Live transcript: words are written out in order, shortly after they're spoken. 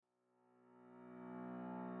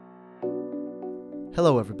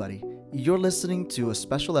Hello, everybody. You're listening to a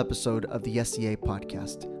special episode of the SCA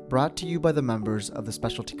podcast, brought to you by the members of the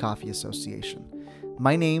Specialty Coffee Association.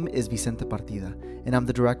 My name is Vicente Partida, and I'm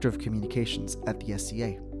the Director of Communications at the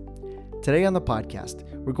SCA. Today on the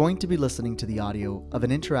podcast, we're going to be listening to the audio of an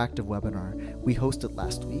interactive webinar we hosted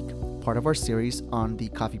last week, part of our series on the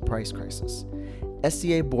coffee price crisis.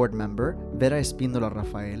 SCA board member Vera Espíndola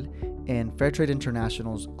Rafael and Fairtrade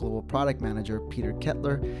International's Global Product Manager Peter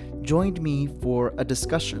Kettler joined me for a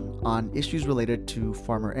discussion on issues related to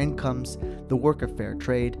farmer incomes, the work of fair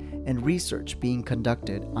trade, and research being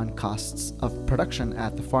conducted on costs of production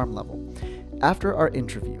at the farm level. After our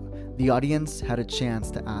interview, the audience had a chance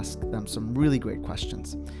to ask them some really great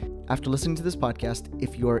questions. After listening to this podcast,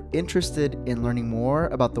 if you are interested in learning more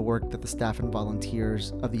about the work that the staff and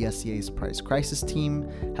volunteers of the SCA's Price Crisis team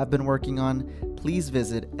have been working on, please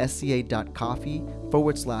visit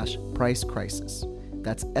sca.coffee/price crisis.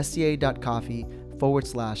 That's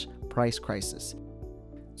sca.coffee/price crisis.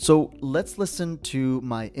 So let's listen to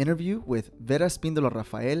my interview with Vera Espíndola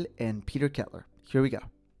Rafael and Peter Kettler. Here we go.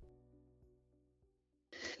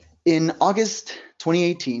 In August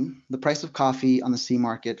 2018, the price of coffee on the C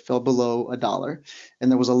market fell below $1,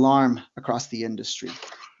 and there was alarm across the industry.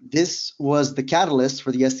 This was the catalyst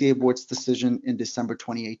for the SCA board's decision in December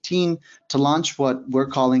 2018 to launch what we're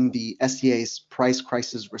calling the SCA's Price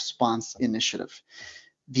Crisis Response Initiative.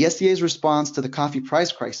 The SCA's response to the coffee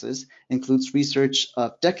price crisis includes research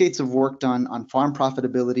of decades of work done on farm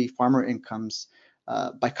profitability, farmer incomes,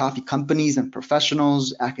 by coffee companies and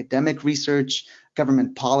professionals, academic research,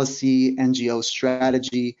 government policy, NGO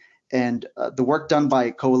strategy, and the work done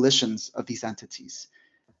by coalitions of these entities.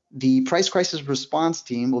 The Price Crisis Response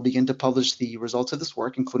team will begin to publish the results of this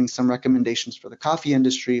work, including some recommendations for the coffee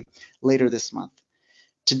industry, later this month.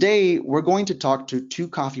 Today, we're going to talk to two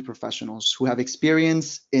coffee professionals who have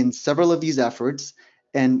experience in several of these efforts,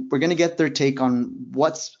 and we're going to get their take on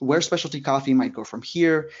where specialty coffee might go from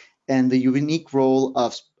here, and the unique role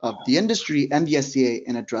of the industry and the SCA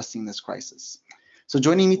in addressing this crisis. So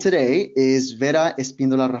joining me today is Vera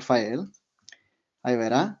Espíndola Rafael. Hi,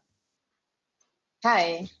 Vera.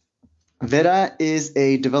 Hi. Vera is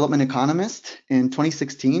a development economist. In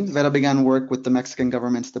 2016, Vera began work with the Mexican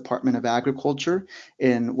government's Department of Agriculture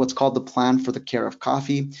in what's called the Plan for the Care of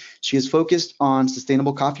Coffee. She is focused on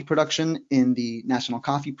sustainable coffee production in the National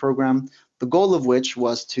Coffee Program, the goal of which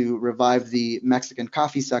was to revive the Mexican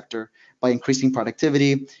coffee sector by increasing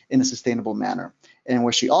productivity in a sustainable manner, and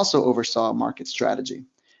where she also oversaw market strategy.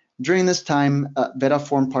 During this time, Vera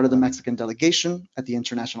formed part of the Mexican delegation at the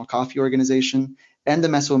International Coffee Organization and the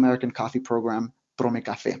Mesoamerican Coffee Program,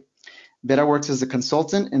 PROMECAFE. Vera works as a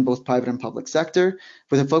consultant in both private and public sector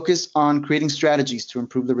with a focus on creating strategies to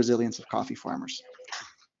improve the resilience of coffee farmers.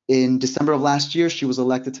 In December of last year, she was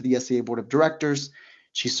elected to the SCA Board of Directors.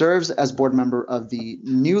 She serves as board member of the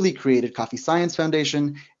newly created Coffee Science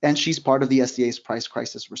Foundation, and she's part of the SCA's Price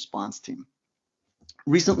Crisis Response team.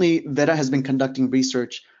 Recently, Vera has been conducting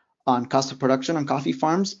research on cost of production on coffee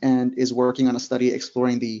farms and is working on a study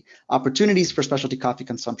exploring the opportunities for specialty coffee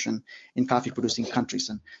consumption in coffee-producing countries.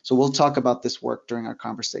 And so we'll talk about this work during our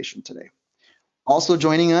conversation today. Also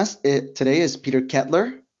joining us today is Peter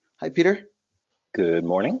Kettler. Hi, Peter. Good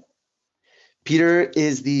morning. Peter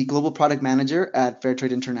is the Global Product Manager at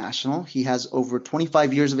Fairtrade International. He has over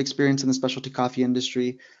 25 years of experience in the specialty coffee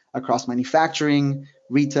industry across manufacturing,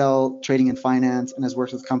 retail, trading and finance, and has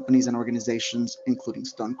worked with companies and organizations including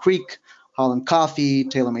Stone Creek, Holland Coffee,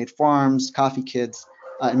 TaylorMade Farms, Coffee Kids,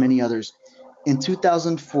 and many others. In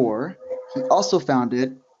 2004, he also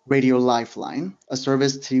founded Radio Lifeline, a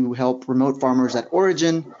service to help remote farmers at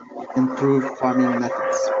origin improve farming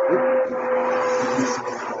methods.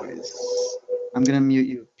 I'm going to mute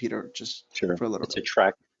you, Peter, just sure. For a little bit. It's a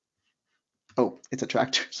tractor. Oh, it's a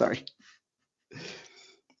tractor. Sorry.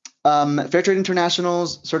 Fairtrade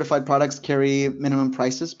International's certified products carry minimum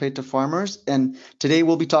prices paid to farmers. And today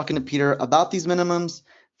we'll be talking to Peter about these minimums,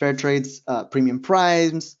 Fairtrade's premium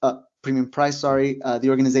price, the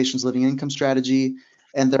organization's living income strategy,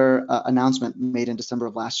 and their announcement made in December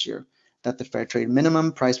of last year that the Fairtrade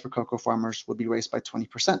minimum price for cocoa farmers would be raised by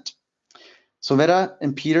 20%. So Vera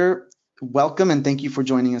and Peter, welcome and thank you for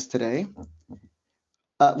joining us today.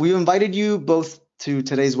 We've invited you both to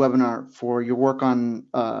today's webinar for your work and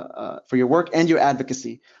your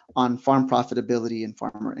advocacy on farm profitability and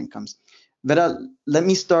farmer incomes. Vera, let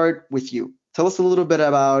me start with you. Tell us a little bit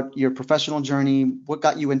about your professional journey. What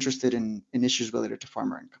got you interested in issues related to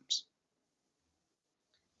farmer incomes?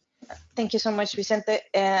 Thank you so much, Vicente.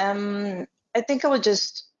 I think I would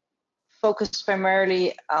just focus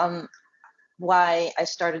primarily on why I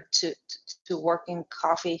started to work in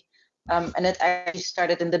coffee And it actually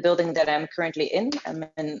started in the building that I'm currently in. I'm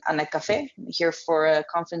in Anacafé, here for a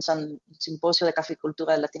conference on Simposio de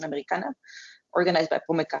Caficultura Latinoamericana, organized by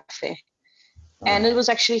Pome Café. And it was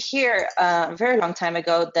actually here a very long time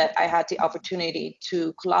ago that I had the opportunity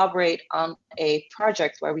to collaborate on a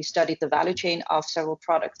project where we studied the value chain of several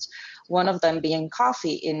products, one of them being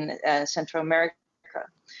coffee in Central America,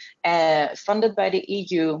 funded by the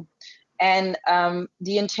EU. And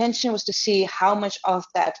the intention was to see how much of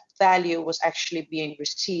that value was actually being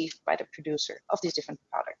received by the producer of these different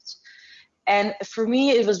products. And for me,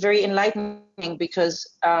 it was very enlightening because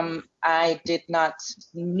I did not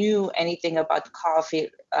knew anything about coffee.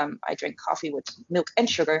 I drank coffee with milk and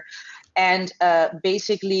sugar. And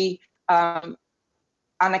basically,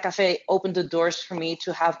 Anacafé opened the doors for me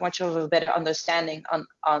to have much of a better understanding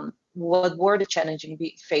on what were the challenges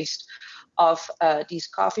we faced of these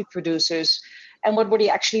coffee producers and what were they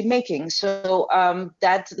actually making. So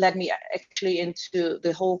that led me actually into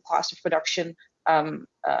the whole cost of production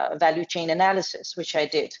value chain analysis, which I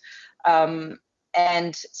did.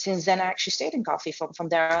 And since then, I actually stayed in coffee. From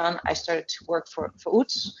there on, I started to work for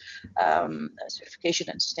UTZ, a certification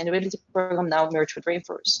and sustainability program, now merged with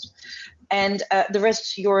Rainforest. And the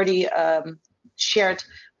rest you already shared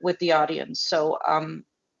with the audience. So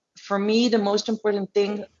for me, the most important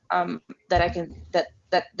thing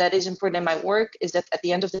that is important in my work is that at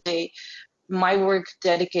the end of the day, my work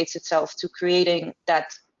dedicates itself to creating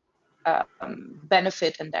that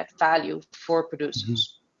benefit and that value for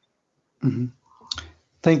producers. Mm-hmm.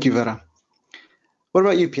 Thank you, Vera. What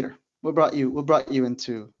about you, Peter? What brought you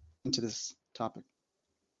into this topic?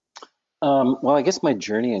 Well, I guess my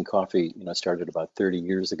journey in coffee, started about 30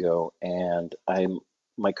 years ago, and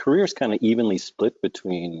my career is kind of evenly split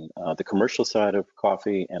between the commercial side of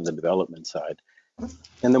coffee and the development side.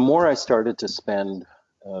 And the more I started to spend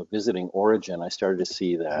visiting Origin, I started to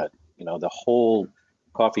see that the whole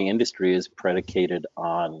coffee industry is predicated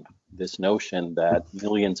on this notion that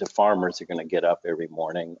millions of farmers are going to get up every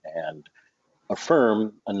morning and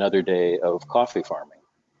affirm another day of coffee farming.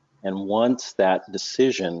 And once that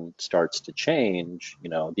decision starts to change,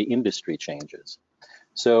 the industry changes.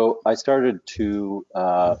 So I started to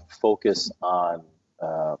focus on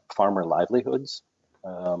farmer livelihoods,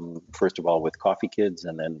 first of all with Coffee Kids,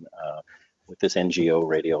 and then with this NGO,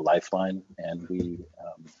 Radio Lifeline. And we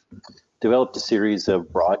developed a series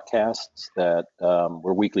of broadcasts that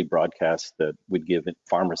were weekly broadcasts that would give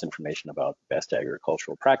farmers information about best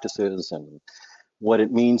agricultural practices and what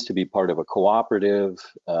it means to be part of a cooperative,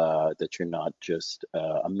 that you're not just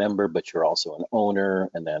a member, but you're also an owner,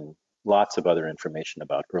 and then lots of other information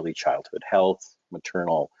about early childhood health,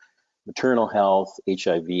 maternal health,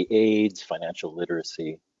 HIV/AIDS, financial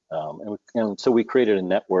literacy. And so we created a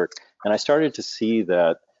network, and I started to see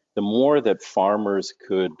that the more that farmers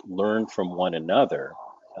could learn from one another,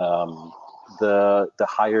 the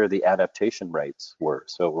higher the adaptation rates were.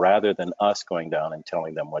 So rather than us going down and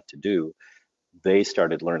telling them what to do, they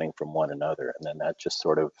started learning from one another. And then that just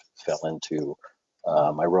sort of fell into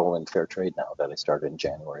my role in Fair Trade now that I started in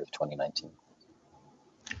January of 2019.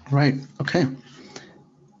 Right. Okay.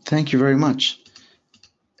 Thank you very much.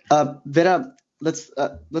 Vera, let's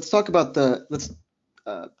talk about the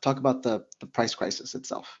price crisis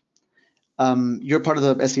itself. You're part of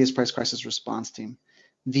the SEA's price crisis response team.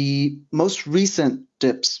 The most recent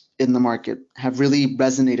dips in the market have really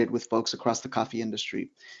resonated with folks across the coffee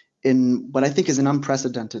industry in what I think is an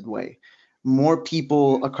unprecedented way. More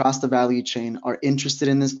people across the value chain are interested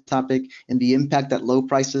in this topic and the impact that low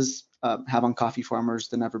prices have on coffee farmers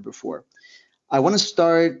than ever before. I want to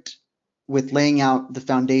start with laying out the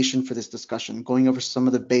foundation for this discussion, going over some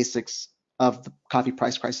of the basics of the coffee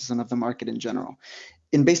price crisis and of the market in general.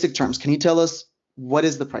 In basic terms, can you tell us what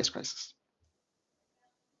is the price crisis?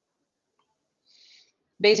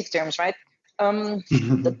 Basic terms, right?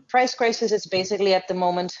 The price crisis is basically at the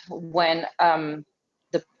moment when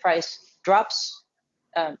the price drops,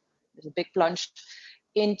 there's a big plunge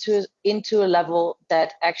into a level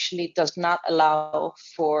that actually does not allow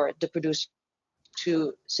for the producer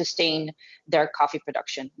to sustain their coffee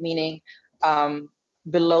production, meaning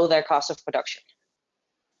below their cost of production.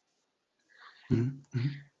 Mm-hmm.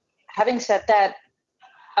 Having said that,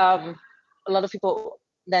 a lot of people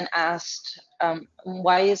then asked,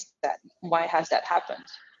 why is that? Why has that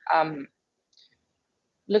happened?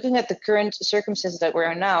 Looking at the current circumstances that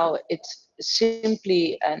we're in now, it's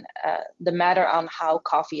simply the matter on how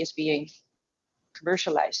coffee is being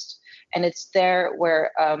commercialized. And it's there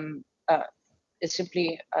where it's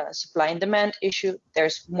simply a supply and demand issue.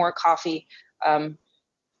 There's more coffee on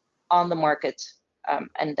the market,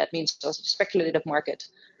 and that means also the speculative market.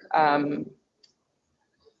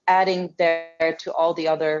 adding there to all the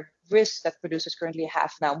other risks that producers currently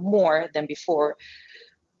have now more than before,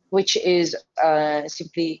 which is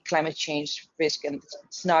simply climate change risk, and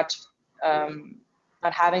it's not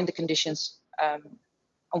having the conditions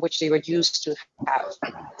on which they were used to have.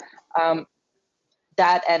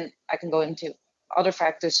 That, and I can go into other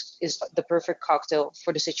factors, is the perfect cocktail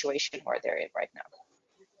for the situation where they're in right now.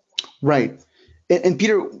 Right. And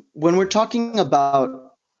Peter, when we're talking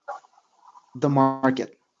about the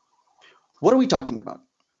market, what are we talking about?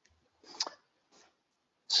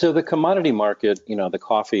 So the commodity market, the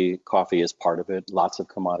coffee is part of it. Lots of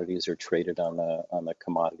commodities are traded on the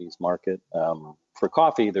commodities market. For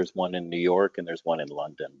coffee, there's one in New York and there's one in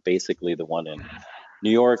London. Basically, the one in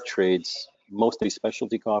New York trades mostly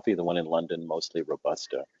specialty coffee, the one in London mostly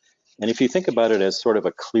Robusta. And if you think about it as sort of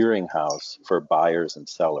a clearinghouse for buyers and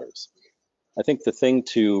sellers, I think the thing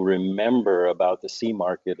to remember about the C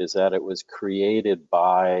market is that it was created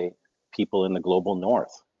by people in the global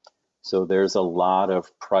north. So there's a lot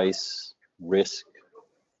of price risk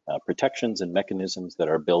protections and mechanisms that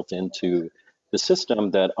are built into the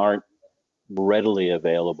system that aren't readily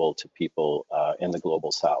available to people in the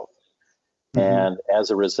global south. And as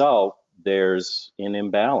a result, there's an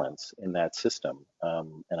imbalance in that system.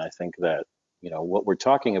 And I think that, what we're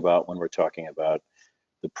talking about when we're talking about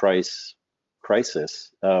the price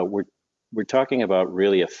crisis, we're talking about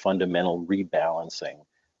really a fundamental rebalancing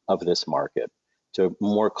of this market to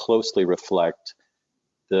more closely reflect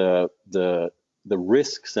the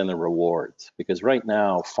risks and the rewards. Because right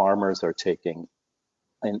now, farmers are taking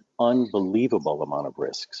an unbelievable amount of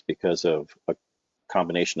risks because of a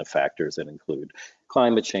combination of factors that include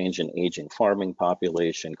climate change and aging farming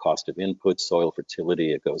population, cost of inputs, soil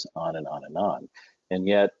fertility, it goes on and on and on. And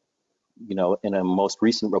yet, in a most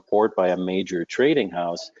recent report by a major trading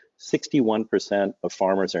house, 61% of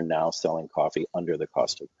farmers are now selling coffee under the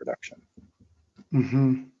cost of production.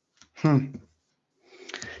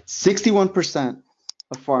 61%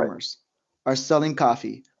 of farmers are selling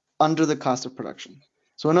coffee under the cost of production.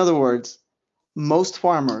 So in other words, most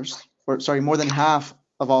farmers, more than half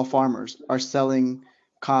of all farmers are selling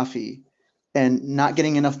coffee and not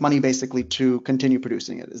getting enough money basically to continue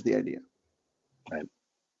producing it, is the idea. Right.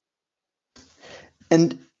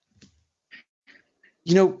 And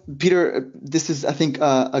Peter, this is, I think,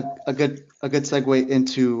 a good segue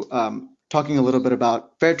into talking a little bit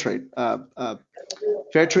about fair trade.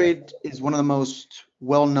 Fair trade is one of the most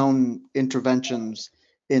well-known interventions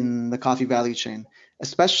in the coffee value chain,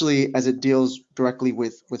 especially as it deals directly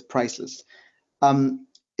with prices.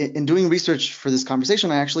 In doing research for this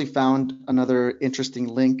conversation, I actually found another interesting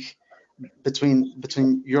link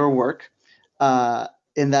between your work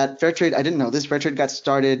in that fair trade. I didn't know this. Fair trade got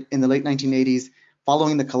started in the late 1980s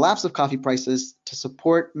following the collapse of coffee prices to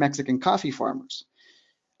support Mexican coffee farmers.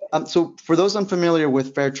 So for those unfamiliar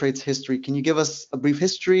with fair trade's history, can you give us a brief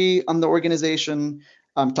history on the organization?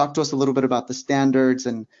 Talk to us a little bit about the standards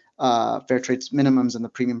and fair trade's minimums and the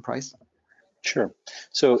premium price. Sure.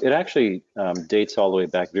 So it actually dates all the way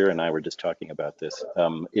back. Vera and I were just talking about this.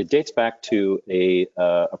 It dates back to a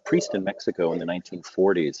priest in Mexico in the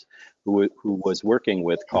 1940s who was working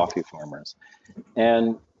with coffee farmers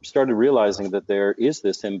and started realizing that there is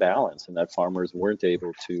this imbalance and that farmers weren't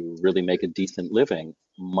able to really make a decent living,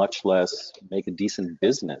 much less make a decent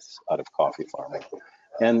business out of coffee farming.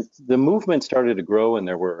 And the movement started to grow, and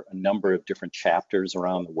there were a number of different chapters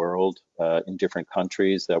around the world in different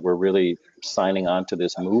countries that were really signing on to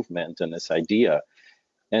this movement and this idea.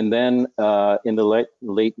 And then in the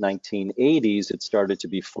late 1980s, it started to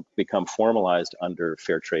become formalized under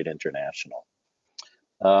Fair Trade International.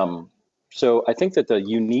 So I think that the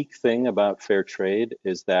unique thing about fair trade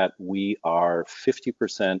is that we are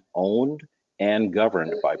 50% owned and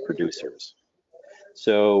governed by producers.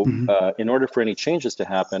 So in order for any changes to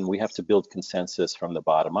happen, we have to build consensus from the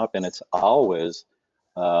bottom up, and it's always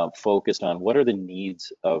focused on what are the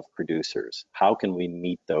needs of producers? How can we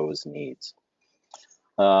meet those needs?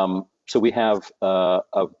 So we have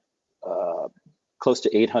close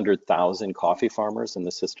to 800,000 coffee farmers in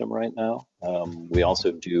the system right now. We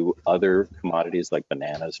also do other commodities like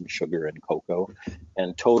bananas and sugar and cocoa.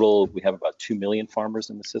 And total, we have about 2 million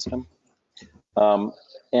farmers in the system.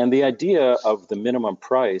 And the idea of the minimum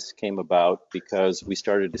price came about because we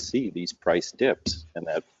started to see these price dips, and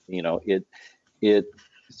that it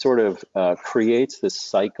sort of creates this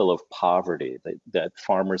cycle of poverty that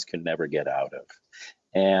farmers can never get out of.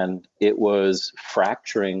 And it was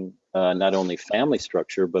fracturing not only family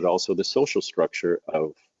structure, but also the social structure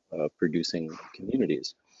of producing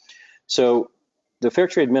communities. So the fair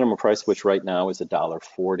trade minimum price, which right now is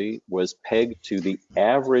 $1.40, was pegged to the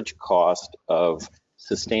average cost of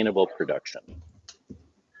sustainable production.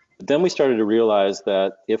 But then we started to realize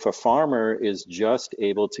that if a farmer is just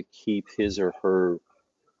able to keep his or her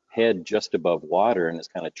head just above water and is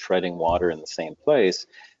kind of treading water in the same place,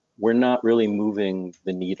 we're not really moving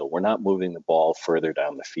the needle. We're not moving the ball further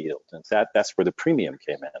down the field. And that's where the premium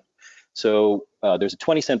came in. So there's a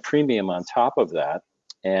 20-cent premium on top of that,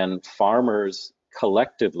 and farmers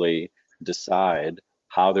collectively decide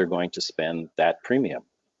how they're going to spend that premium,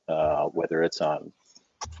 whether it's on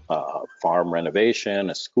farm renovation,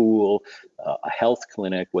 a school, a health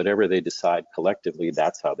clinic, whatever they decide collectively,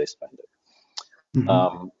 that's how they spend it.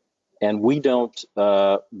 Mm-hmm. And we don't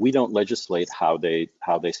legislate how they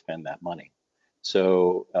spend that money.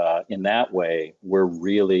 So in that way, we're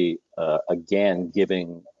really again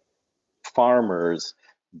giving farmers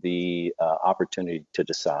the opportunity to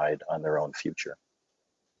decide on their own future.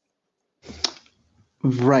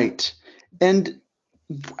 Right. And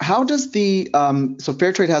how does the so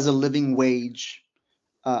Fairtrade has a living wage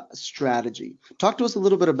strategy? Talk to us a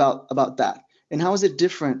little bit about that. And how is it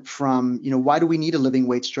different from, why do we need a living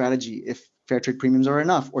wage strategy if Fairtrade premiums are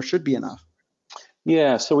enough or should be enough?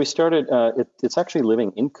 Yeah, so we started. It's actually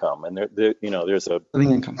living income, and there's a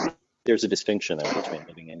living income. There's a distinction there between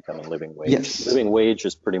living income and living wage. Yes. Living wage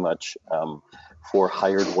is pretty much for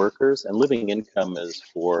hired workers, and living income is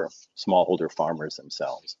for smallholder farmers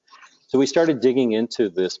themselves. So we started digging into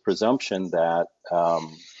this presumption that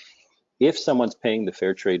if someone's paying the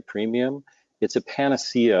Fairtrade premium, it's a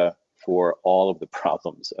panacea for all of the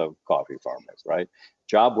problems of coffee farmers, right?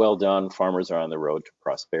 Job well done, farmers are on the road to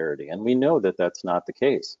prosperity. And we know that that's not the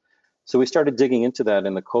case. So we started digging into that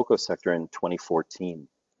in the cocoa sector in 2014.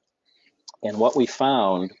 And what we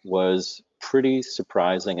found was pretty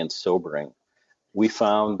surprising and sobering. We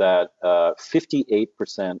found that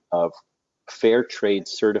 58% of Fairtrade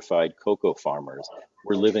certified cocoa farmers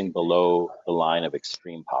were living below the line of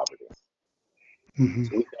extreme poverty. Mm-hmm.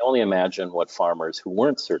 So we can only imagine what farmers who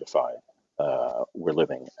weren't certified were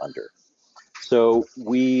living under. So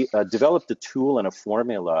we developed a tool and a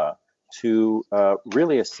formula to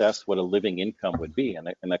really assess what a living income would be, and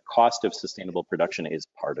the cost of sustainable production is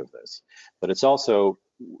part of this. But it's also,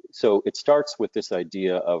 so it starts with this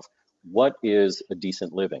idea of what is a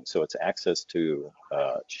decent living. So it's access to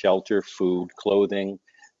shelter, food, clothing,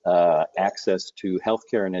 access to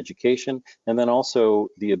healthcare and education, and then also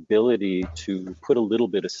the ability to put a little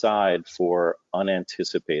bit aside for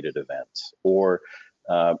unanticipated events, or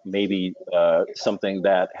maybe something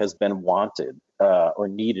that has been wanted or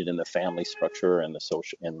needed in the family structure and the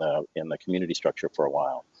social in the community structure for a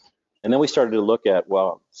while. And then we started to look at,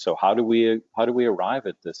 well, so how do we arrive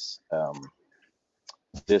at this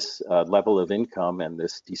level of income and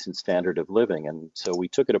this decent standard of living? And so we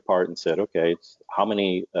took it apart and said, okay, how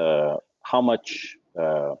much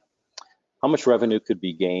revenue could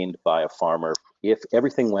be gained by a farmer if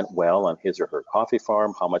everything went well on his or her coffee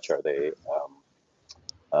farm? How much are they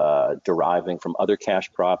deriving from other cash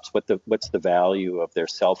crops? What's the value of their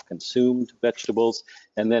self-consumed vegetables?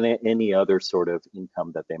 And then any other sort of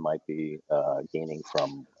income that they might be gaining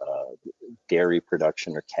from dairy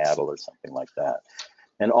production or cattle or something like that.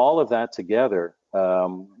 And all of that together,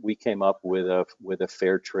 we came up with a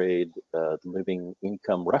Fairtrade living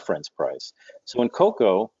income reference price. So in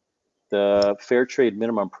cocoa, the Fairtrade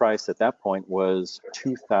minimum price at that point was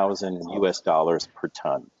 $2,000 US per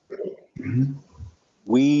ton. Mm-hmm.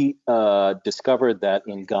 We discovered that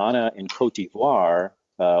in Ghana and Cote d'Ivoire,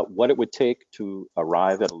 what it would take to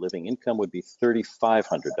arrive at a living income would be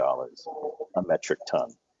 $3,500 a metric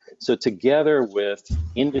ton. So together with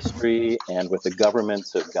industry and with the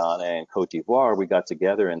governments of Ghana and Cote d'Ivoire, we got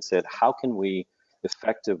together and said, how can we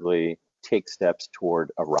effectively take steps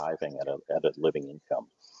toward arriving at a living income?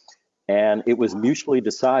 And it was mutually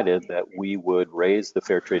decided that we would raise the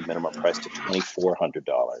Fairtrade minimum price to $2,400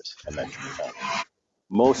 a metric ton.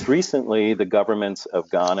 Most recently, the governments of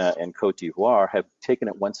Ghana and Cote d'Ivoire have taken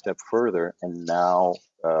it one step further and now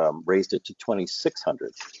raised it to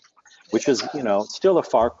 $2,600, which is, still a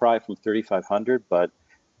far cry from $3,500, but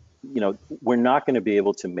we're not going to be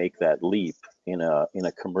able to make that leap in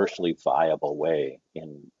a commercially viable way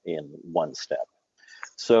in one step.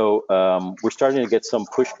 So we're starting to get some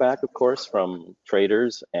pushback, of course, from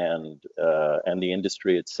traders and the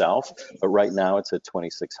industry itself. But right now it's at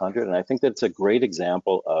 $2,600, and I think that's a great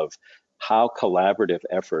example of how collaborative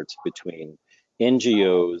efforts between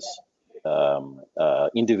NGOs,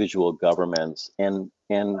 individual governments, and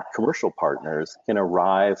commercial partners can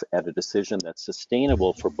arrive at a decision that's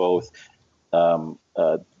sustainable for both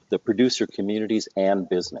the producer communities and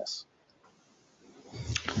business.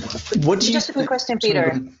 Just a quick question,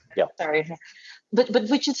 Peter. Yeah. Sorry, but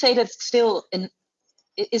would you say that still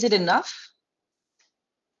is it enough?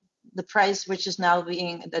 The price, which is now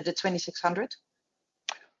being the 2,600?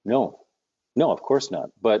 No, no, of course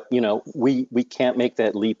not. But you know, we can't make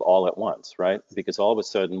that leap all at once, right? Because all of a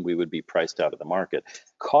sudden we would be priced out of the market.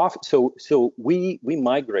 Coffee. So we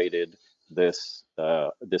migrated this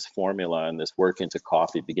this formula and this work into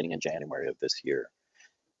coffee beginning in January of this year.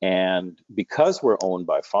 And because we're owned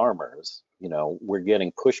by farmers, you know, we're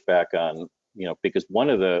getting pushback on, you know, because one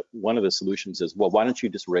of the solutions is, well, why don't you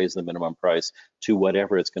just raise the minimum price to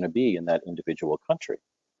whatever it's going to be in that individual country,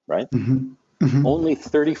 right? Mm-hmm. Mm-hmm. Only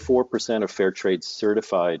 34% of fair trade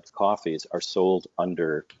certified coffees are sold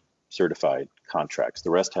under certified contracts.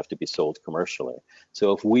 The rest have to be sold commercially.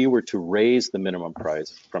 So if we were to raise the minimum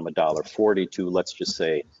price from $1.40 to, let's just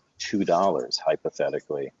say, $2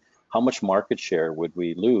 hypothetically, how much market share would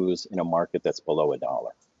we lose in a market that's below $1?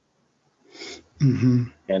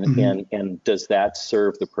 Mm-hmm. And does that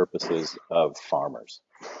serve the purposes of farmers?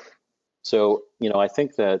 So, you know, I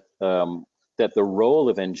think that that the role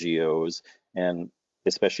of NGOs, and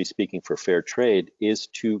especially speaking for fair trade, is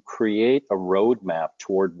to create a roadmap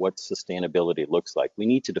toward what sustainability looks like. We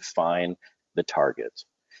need to define the targets,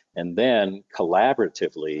 and then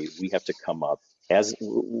collaboratively we have to come up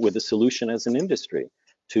with a solution as an industry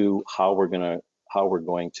to how we're going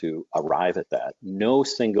to arrive at that. No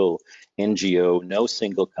single NGO, no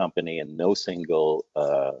single company, and no single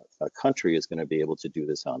country is going to be able to do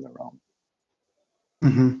this on their own.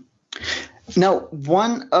 Mm-hmm. Now,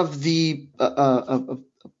 one of the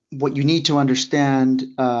what you need to understand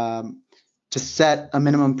to set a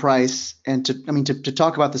minimum price and to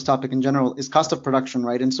talk about this topic in general is cost of production,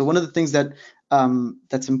 right? And so one of the things that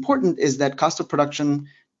that's important is that cost of production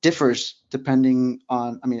differs depending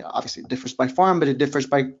on, obviously it differs by farm, but it differs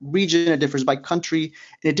by region, it differs by country,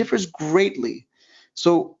 and it differs greatly.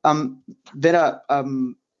 So Vera,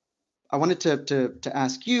 I wanted to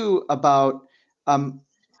ask you about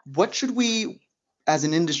what should we, as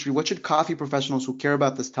an industry, what should coffee professionals who care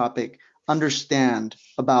about this topic understand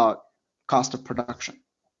about cost of production?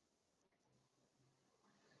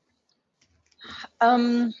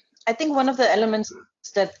 I think one of the elements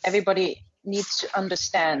that everybody needs to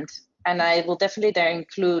understand, and I will definitely there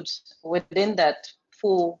include within that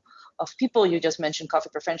pool of people you just mentioned, coffee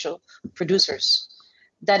professional producers,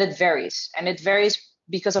 that it varies. And it varies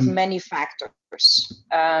because of many factors,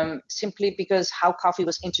 simply because how coffee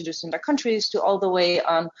was introduced in their countries to all the way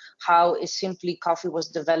on how is simply coffee was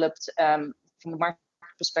developed from a market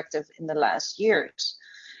perspective in the last years.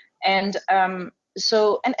 And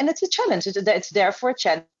so it's a challenge. It's therefore a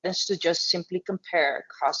challenge to just simply compare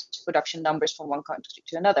cost production numbers from one country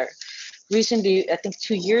to another. Recently, I think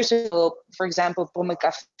 2 years ago, for example, Pome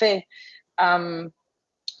Café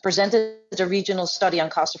presented a regional study on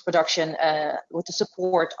cost of production with the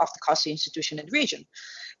support of the Coffee Institution in the region.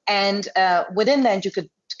 And within that, you could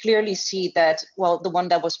clearly see that, well, the one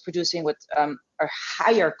that was producing with a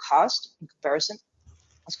higher cost in comparison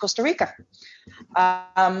was Costa Rica.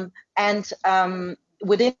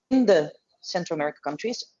 Within the Central America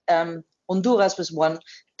countries, Honduras was one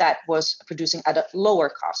that was producing at a lower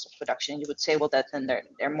cost of production. You would say, well, then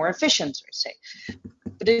they're more efficient, or say.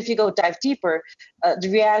 But if you go dive deeper, the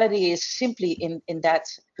reality is simply in that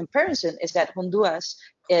comparison is that Honduras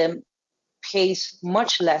pays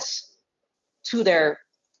much less to their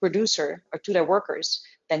producer or to their workers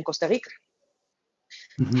than Costa Rica.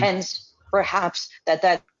 Mm-hmm. Hence, perhaps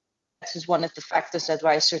that is one of the factors that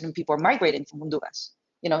why certain people are migrating from Honduras.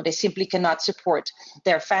 You know, they simply cannot support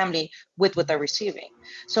their family with what they're receiving.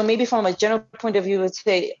 So maybe from a general point of view, would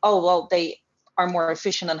say, oh, well, they are more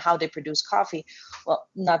efficient on how they produce coffee. Well,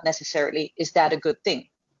 not necessarily. Is that a good thing?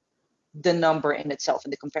 The number in itself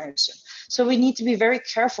in the comparison. So we need to be very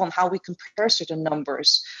careful on how we compare certain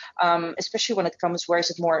numbers, especially when it comes where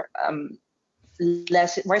is it more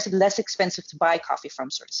where is it less expensive to buy coffee from,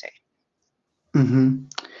 so to say. Mm-hmm.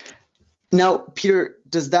 Now, Peter,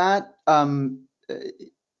 does that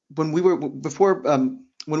when we were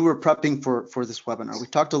prepping for this webinar, we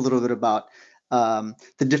talked a little bit about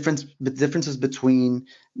the differences between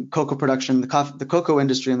cocoa production, the cocoa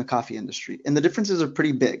industry, and the coffee industry, and the differences are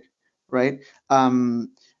pretty big, right?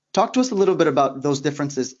 Talk to us a little bit about those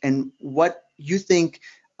differences and what you think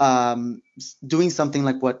doing something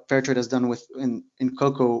like what Fairtrade has done in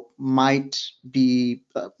cocoa might be,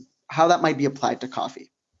 how that might be applied to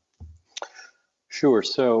coffee. Sure.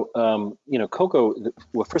 So, you know, cocoa,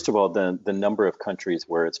 well, first of all, the number of countries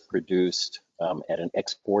where it's produced at an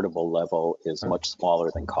exportable level is much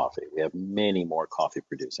smaller than coffee. We have many more coffee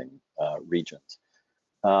producing regions.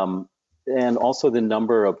 And also the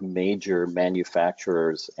number of major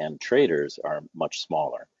manufacturers and traders are much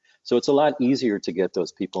smaller. So it's a lot easier to get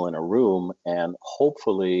those people in a room, and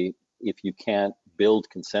hopefully, if you can't build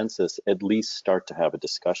consensus, at least start to have a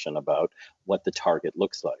discussion about what the target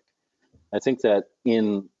looks like. I think that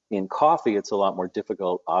in coffee, it's a lot more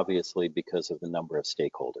difficult, obviously, because of the number of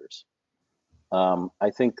stakeholders.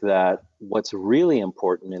 I think that what's really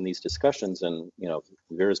important in these discussions, and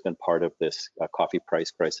Vera's been part of this coffee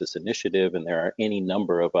price crisis initiative, and there are any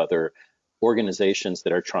number of other organizations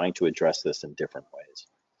that are trying to address this in different ways.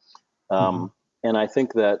 And I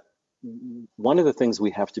think that one of the things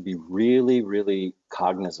we have to be really, really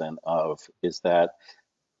cognizant of is that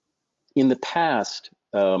in the past,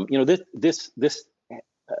 this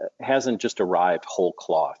hasn't just arrived whole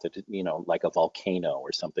cloth, like a volcano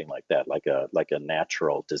or something like that, like a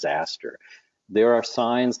natural disaster. There are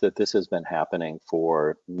signs that this has been happening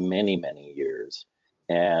for many, many years,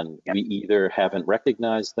 and we either haven't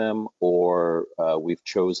recognized them or we've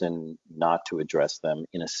chosen not to address them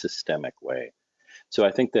in a systemic way. So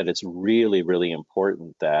I think that it's really, really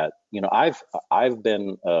important that, I've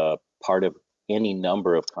been part of any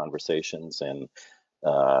number of conversations and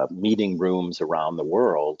meeting rooms around the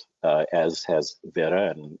world, as has Vera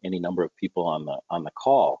and any number of people on the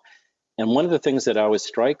call. And one of the things that always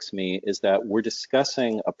strikes me is that we're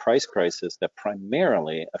discussing a price crisis that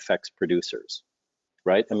primarily affects producers,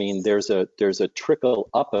 right? I mean, there's a trickle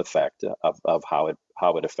up effect of how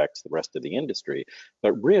it affects the rest of the industry,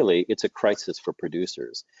 but really it's a crisis for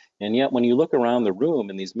producers. And yet when you look around the room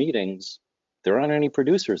in these meetings, there aren't any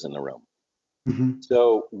producers in the room.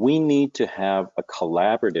 So we need to have a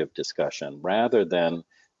collaborative discussion rather than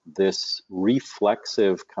this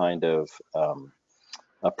reflexive kind of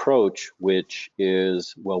approach, which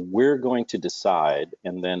is, well, we're going to decide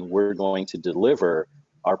and then we're going to deliver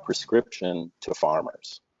our prescription to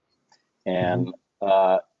farmers. And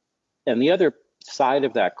the other side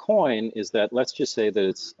of that coin is that, let's just say that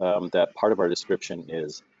it's that part of our description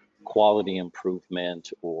is quality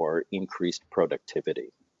improvement or increased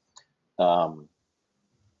productivity.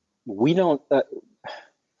 We don't.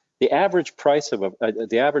 The average price of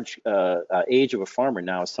the average age of a farmer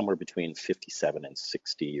now is somewhere between 57 and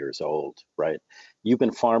 60 years old, right? You've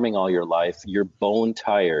been farming all your life. You're bone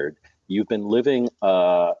tired. You've been living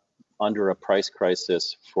under a price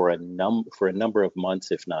crisis for a number of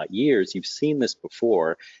months, if not years. You've seen this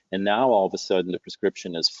before, and now all of a sudden the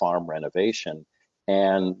prescription is farm renovation,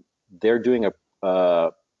 and they're doing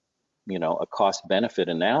a cost-benefit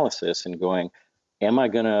analysis and going, am I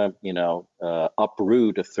gonna,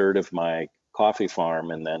 uproot a third of my coffee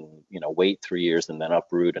farm and then, wait 3 years and then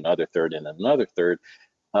uproot another third and another third,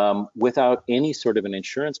 without any sort of an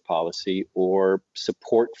insurance policy or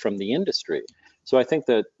support from the industry? So I think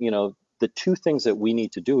that, the two things that we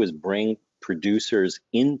need to do is bring producers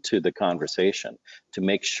into the conversation to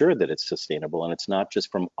make sure that it's sustainable and it's not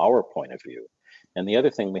just from our point of view. And the other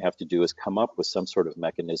thing we have to do is come up with some sort of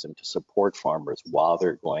mechanism to support farmers while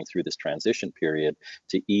they're going through this transition period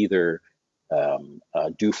to either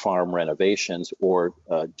do farm renovations or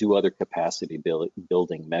do other capacity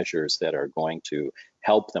building measures that are going to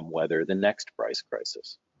help them weather the next price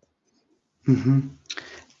crisis.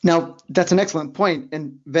 Now, that's an excellent point.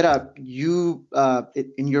 And Vera, you,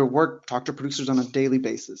 in your work, talk to producers on a daily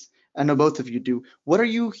basis. I know both of you do. What are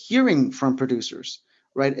you hearing from producers,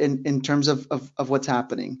 right, in terms of what's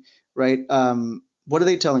happening, right? What are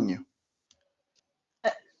they telling you?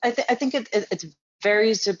 I think it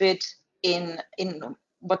varies a bit in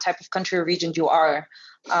what type of country or region you are.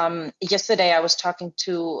 Yesterday, I was talking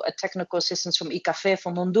to a technical assistant from ICAFE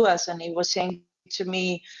from Honduras, and he was saying to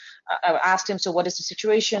me, I asked him, so what is the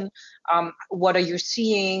situation? What are you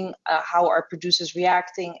seeing? How are producers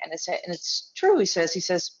reacting? And it's true, he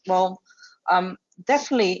says, well,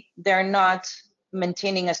 definitely they're not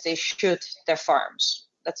maintaining as they should their farms.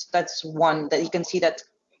 That's one that you can see that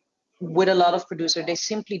with a lot of producers, they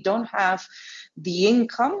simply don't have the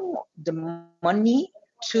income, the money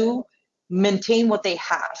to maintain what they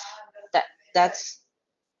have.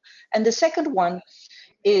 And the second one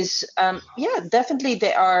is, definitely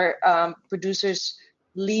there are producers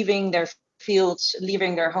leaving their fields,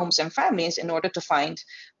 leaving their homes and families in order to find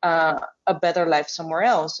a better life somewhere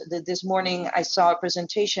else. This morning, I saw a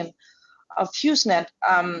presentation of FuseNet,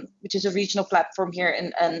 which is a regional platform here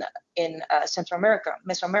in Central America,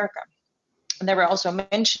 Mesoamerica. And they were also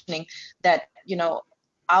mentioning that,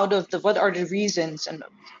 out of what are the reasons and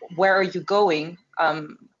where are you going?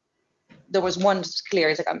 There was one clear,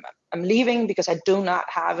 it's like, I'm leaving because I do not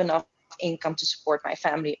have enough income to support my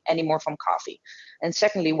family anymore from coffee. And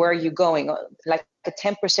secondly, where are you going? Like a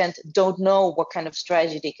 10% don't know what kind of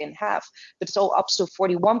strategy they can have, but it's all up to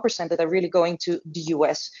 41% that are really going to the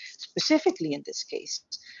US specifically in this case,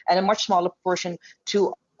 and a much smaller portion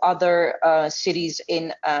to other cities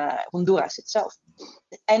in Honduras itself.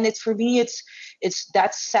 And it's, for me, it's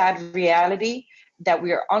that sad reality that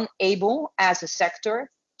we are unable as a sector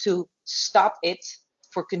to stop it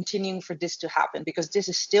for continuing for this to happen, because this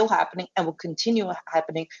is still happening and will continue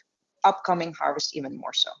happening upcoming harvest even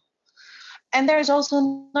more so. And there's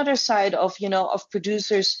also another side of, of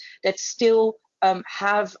producers that still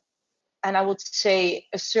have, and I would say,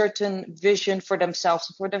 a certain vision for themselves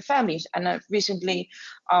and for their families. And recently,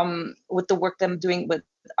 with the work that I'm doing with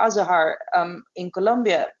Azahar in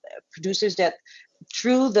Colombia, producers that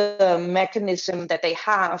through the mechanism that they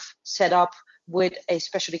have set up with a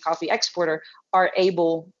specialty coffee exporter are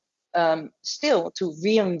able still to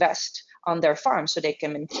reinvest on their farm so they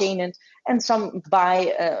can maintain it, and some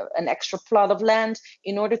buy an extra plot of land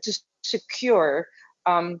in order to secure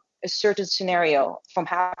a certain scenario from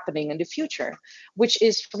happening in the future, which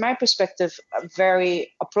is, from my perspective,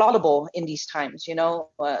 very applaudable in these times.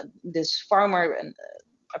 This farmer and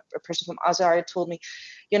a person from Azahar told me,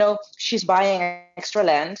 she's buying extra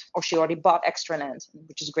land, or she already bought extra land,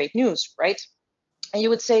 which is great news, right? And you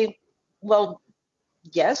would say, well,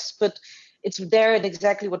 yes, but it's there, and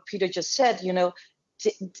exactly what Peter just said,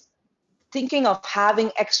 thinking of having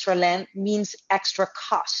extra land means extra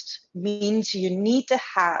cost, means you need to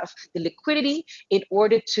have the liquidity in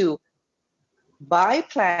order to buy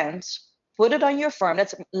plants, put it on your farm.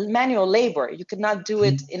 That's manual labor. You cannot do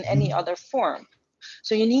it in any other form.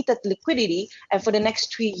 So you need that liquidity, and for the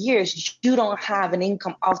next 3 years, you don't have an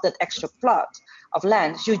income of that extra plot of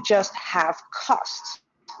land. You just have costs.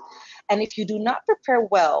 And if you do not prepare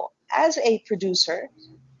well as a producer,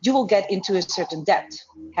 you will get into a certain debt.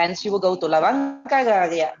 Hence, you will go to La Banca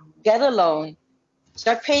Agraria, get a loan,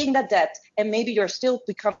 start paying that debt, and maybe you're still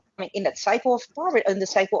becoming in that cycle of poverty, in the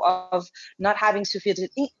cycle of not having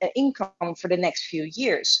sufficient income for the next few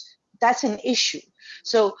years. That's an issue.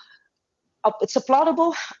 So it's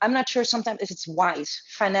applaudable. I'm not sure sometimes if it's wise,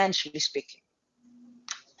 financially speaking.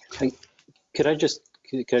 Could I just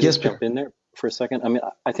jump in there for a second? I mean,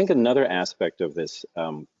 I think another aspect of this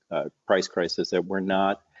price crisis that we're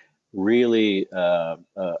not really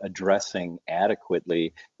addressing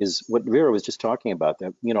adequately is what Vera was just talking about.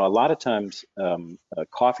 That a lot of times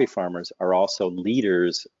coffee farmers are also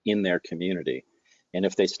leaders in their community, and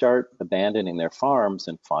if they start abandoning their farms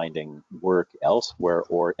and finding work elsewhere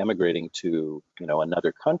or emigrating to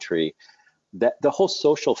another country, that the whole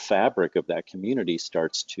social fabric of that community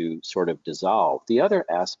starts to sort of dissolve. The other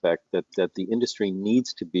aspect that the industry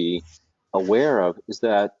needs to be aware of is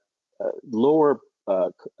that lower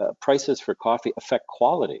prices for coffee affect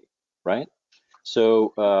quality, right?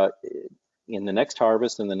 So in the next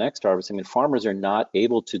harvest and the next harvest, I mean, farmers are not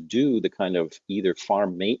able to do the kind of either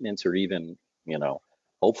farm maintenance or even,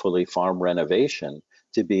 hopefully farm renovation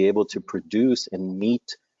to be able to produce and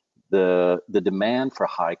meet the demand for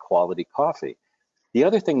high quality coffee. The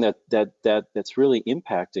other thing that's really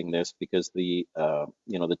impacting this, because the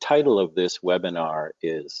title of this webinar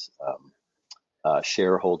is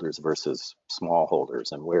shareholders versus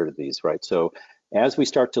smallholders, and where do these, right? So as we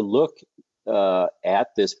start to look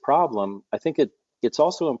at this problem, I think it's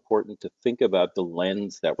also important to think about the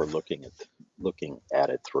lens that we're looking at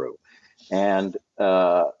it through. And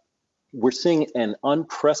we're seeing an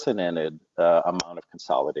unprecedented amount of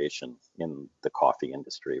consolidation in the coffee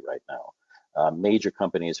industry right now. Major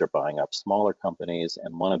companies are buying up smaller companies,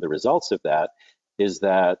 and one of the results of that is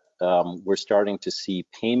that we're starting to see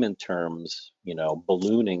payment terms,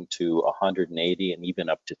 ballooning to 180 and even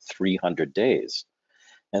up to 300 days.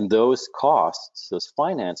 And those costs, those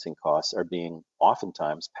financing costs, are being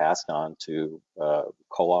oftentimes passed on to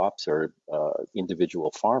co-ops or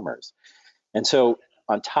individual farmers. And so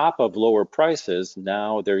on top of lower prices,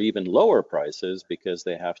 now they're even lower prices because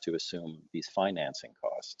they have to assume these financing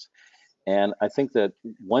costs. And I think that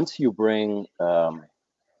once you bring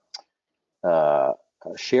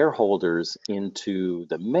shareholders into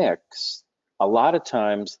the mix, a lot of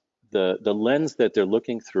times the lens that they're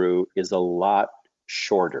looking through is a lot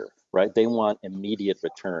shorter, right? They want immediate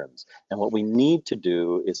returns. And what we need to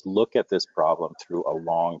do is look at this problem through a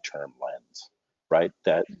long-term lens, right?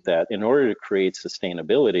 That in order to create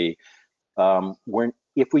sustainability,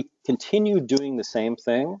 if we continue doing the same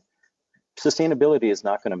thing, sustainability is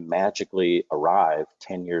not going to magically arrive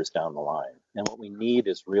 10 years down the line. And what we need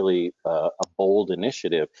is really a bold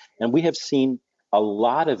initiative. And we have seen a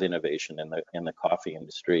lot of innovation in the coffee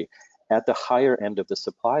industry. at the higher end of the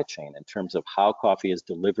supply chain in terms of how coffee is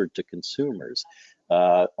delivered to consumers,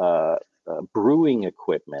 brewing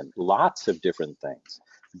equipment, lots of different things.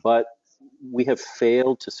 But we have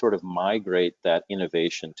failed to sort of migrate that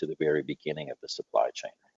innovation to the very beginning of the supply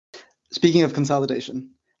chain. Speaking of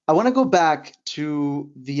consolidation, I want to go back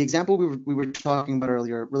to the example we were talking about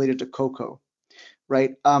earlier related to cocoa,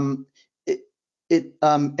 right? And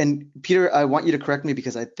Peter, I want you to correct me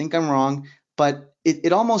because I think I'm wrong, but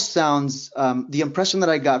it almost sounds, the impression that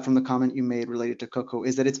I got from the comment you made related to cocoa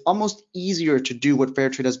is that it's almost easier to do what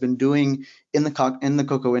Fairtrade has been doing in the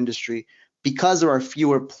cocoa industry because there are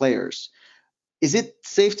fewer players. Is it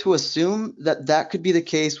safe to assume that that could be the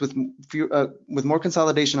case with more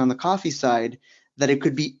consolidation on the coffee side, that it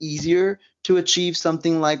could be easier to achieve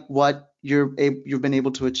something like what you've been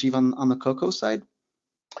able to achieve on the cocoa side?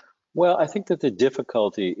 Well, I think that the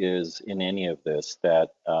difficulty is in any of this that,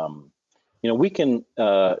 we can,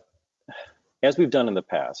 as we've done in the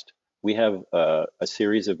past, we have a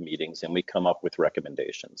series of meetings and we come up with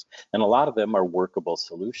recommendations. And a lot of them are workable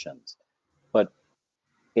solutions. But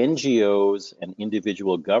NGOs and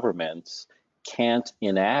individual governments can't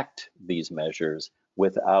enact these measures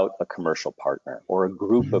without a commercial partner or a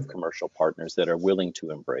group of commercial partners that are willing to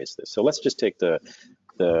embrace this. So let's just take the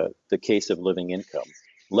case of living income.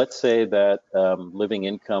 Let's say that living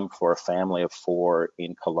income for a family of 4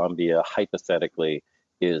 in Colombia hypothetically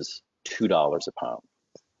is $2 a pound.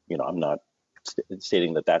 I'm not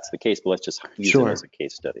stating that that's the case, but let's just use it as a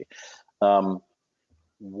case study.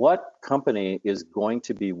 What company is going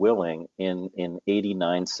to be willing in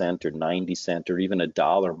 89 cent or 90 cent or even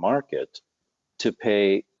 $1 market to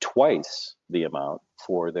pay twice the amount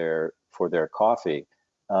for their coffee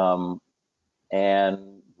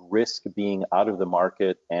and risk being out of the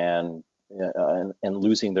market and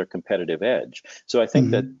losing their competitive edge? So I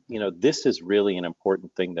think that this is really an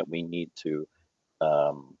important thing that we need to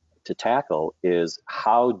tackle, is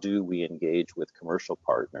how do we engage with commercial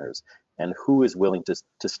partners, and who is willing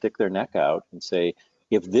to stick their neck out and say,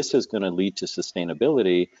 if this is going to lead to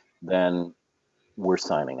sustainability, then we're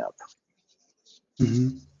signing up.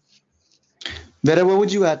 Vera, what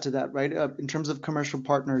would you add to that, right? In terms of commercial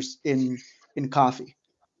partners in coffee?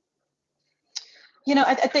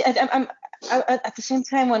 At the same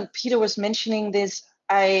time, when Peter was mentioning this,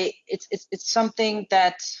 it's something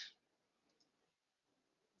that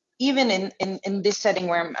even in this setting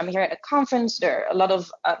where I'm here at a conference, there are a lot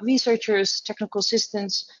of researchers, technical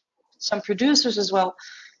assistants, some producers as well.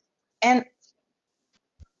 And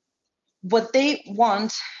what they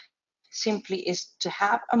want simply is to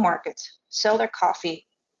have a market, sell their coffee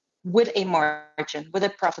with a margin, with a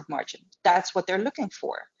profit margin. That's what they're looking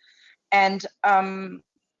for. And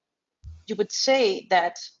you would say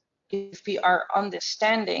that if we are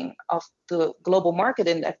understanding of the global market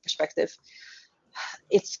in that perspective,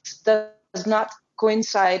 it does not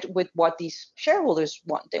coincide with what these shareholders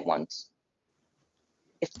want. They want,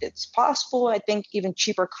 if it's possible, I think even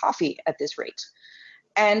cheaper coffee at this rate.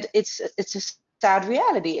 And it's a sad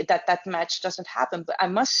reality that that match doesn't happen. But I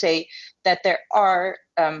must say that there are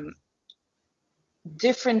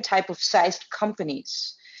different type of sized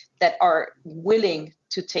companies that are willing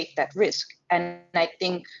to take that risk. And I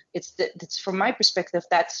think it's from my perspective,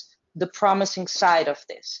 that's the promising side of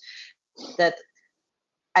this. That,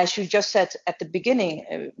 as you just said at the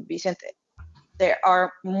beginning, Vicente, there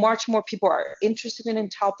are much more people are interested in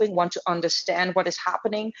helping, want to understand what is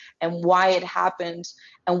happening and why it happens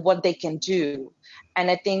and what they can do. And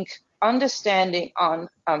I think understanding on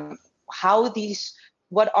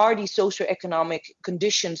what are these socioeconomic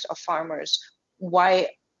conditions of farmers, why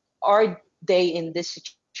are they in this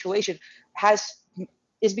situation,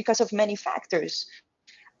 is because of many factors.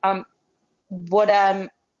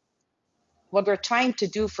 What we're trying to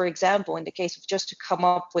do, for example, in the case of, just to come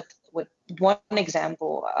up with one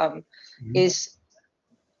example, is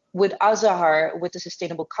with Azahar, with the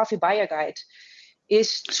Sustainable Coffee Buyer Guide,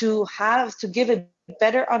 is to give a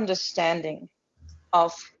better understanding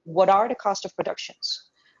of what are the cost of productions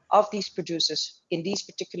of these producers in these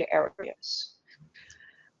particular areas.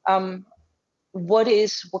 What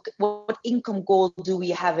income goal do we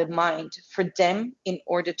have in mind for them in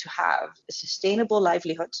order to have a sustainable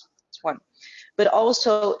livelihood? That's one, but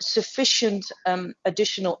also sufficient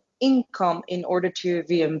additional income in order to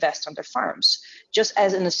reinvest on their farms, just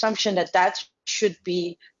as an assumption that should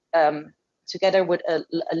be together with a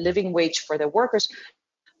living wage for their workers,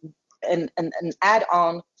 and an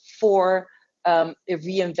add-on for a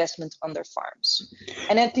reinvestment on their farms.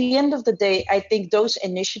 And at the end of the day, I think those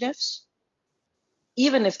initiatives,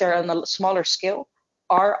 even if they're on a smaller scale,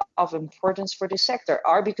 are of importance for the sector,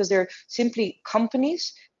 because they're simply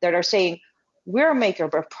companies that are saying, we're making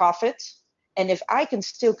a profit, and if I can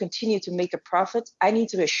still continue to make a profit, I need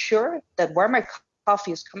to be sure that where my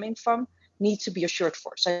coffee is coming from needs to be assured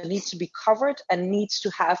for. So it needs to be covered and needs to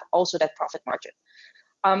have also that profit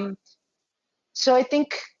margin. So I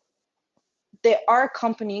think there are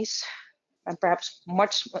companies, and perhaps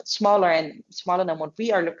much smaller than what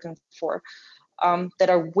we are looking for, that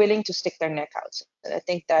are willing to stick their neck out. And I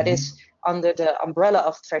think that is under the umbrella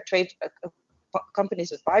of fair trade, companies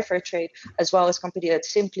that buy fair trade, as well as companies that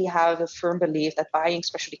simply have a firm belief that buying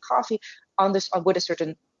specialty coffee with a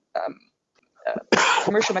certain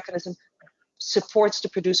commercial mechanism supports the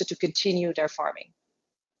producer to continue their farming.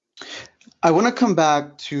 I want to come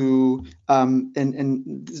back to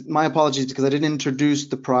and my apologies because I didn't introduce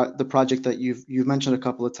the project that you've mentioned a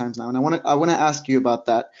couple of times now, and I want to ask you about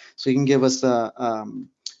that so you can give us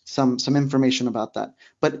some information about that.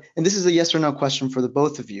 And this is a yes or no question for the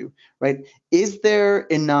both of you, right? Is there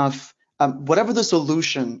enough, whatever the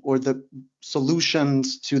solution or the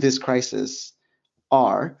solutions to this crisis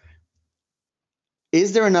are,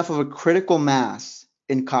 is there enough of a critical mass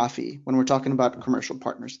in coffee when we're talking about commercial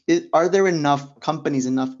partners? Are there enough companies,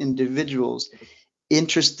 enough individuals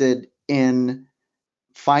interested in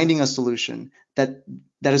finding a solution that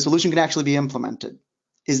a solution can actually be implemented?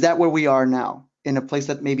 Is that where we are now, in a place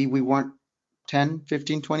that maybe we weren't 10,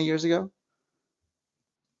 15, 20 years ago?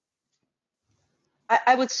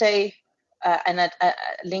 I would say, and that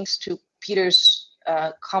links to Peter's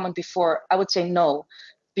comment before, I would say no,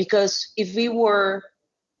 because if we were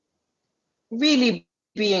really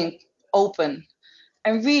being open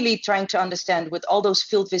and really trying to understand with all those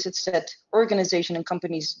field visits that organization and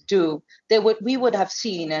companies do, we would have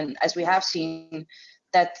seen, and as we have seen,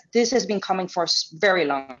 that this has been coming for a very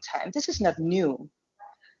long time. This is not new.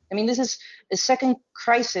 I mean, this is a second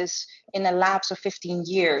crisis in a lapse of 15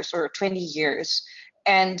 years or 20 years.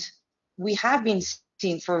 And we have been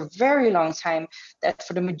seeing for a very long time that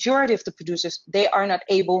for the majority of the producers, they are not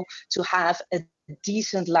able to have a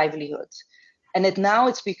decent livelihood. And now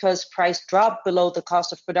it's because price dropped below the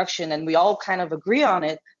cost of production and we all kind of agree on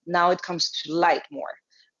it. Now it comes to light more.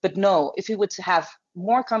 But no, if we would have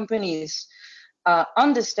more companies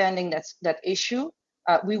understanding that issue,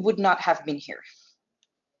 we would not have been here.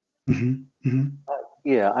 Mm-hmm. Mm-hmm.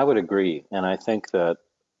 Yeah, I would agree, and I think that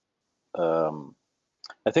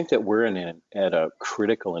we're at a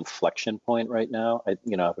critical inflection point right now. I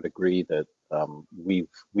would agree that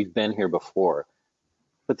we've been here before,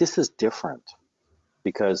 but this is different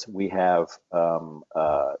because we have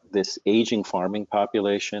this aging farming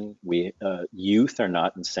population. Youth are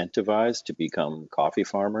not incentivized to become coffee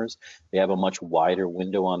farmers. They have a much wider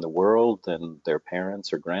window on the world than their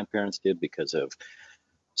parents or grandparents did because of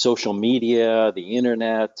social media, the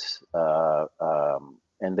internet,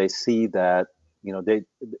 and they see that,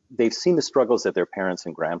 they've seen the struggles that their parents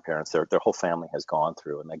and grandparents, their whole family has gone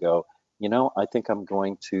through, and they go, I think I'm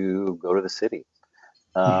going to go to the city.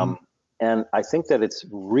 And I think that it's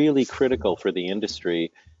really critical for the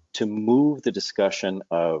industry to move the discussion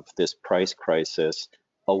of this price crisis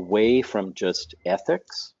away from just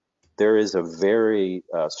ethics. There is a very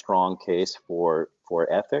strong case for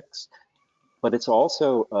ethics, but it's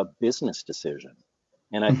also a business decision.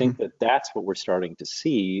 And I think that that's what we're starting to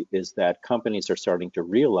see, is that companies are starting to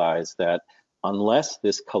realize that unless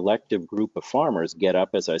this collective group of farmers get up,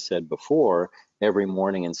 as I said before, every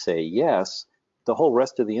morning and say yes, the whole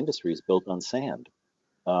rest of the industry is built on sand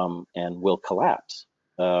and will collapse.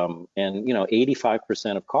 And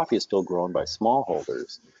 85% of coffee is still grown by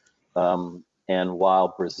smallholders. And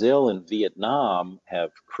while Brazil and Vietnam have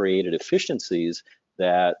created efficiencies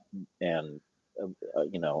that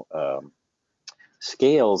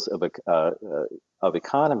scales of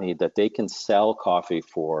economy that they can sell coffee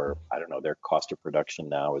for, I don't know, their cost of production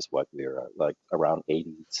now is what we're like around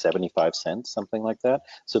 75 cents, something like that.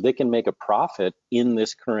 So they can make a profit in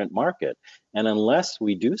this current market. And unless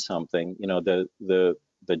we do something, the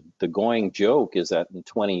going joke is that in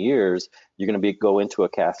 20 years, you're going to go into a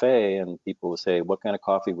cafe and people will say, what kind of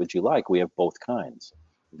coffee would you like? We have both kinds,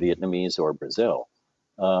 Vietnamese or Brazil.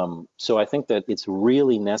 So I think that it's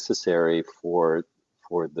really necessary for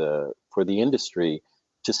the industry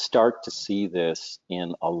to start to see this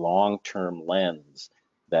in a long-term lens,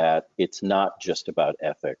 that it's not just about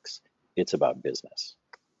ethics, it's about business.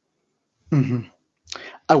 Mm-hmm.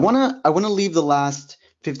 I wanna leave the last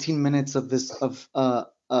 15 minutes of this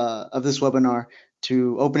webinar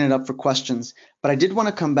to open it up for questions, but I did want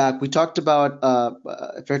to come back. We talked about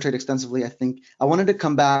fair trade extensively, I think. I wanted to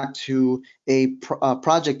come back to a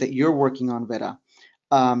project that you're working on, Vera.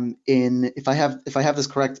 If I have this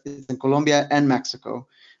correct, it's in Colombia and Mexico.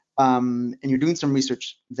 and you're doing some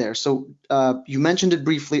research there. So you mentioned it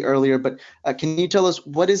briefly earlier, but can you tell us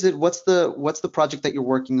what is it? What's the project that you're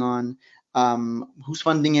working on? Who's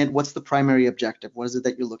funding it? What's the primary objective? What is it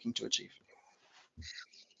that you're looking to achieve?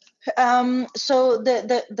 So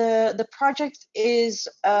the project is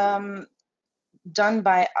done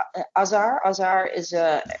by Azar. Azar is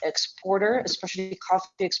a exporter, especially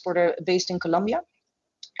coffee exporter based in Colombia,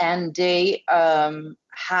 and they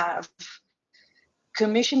have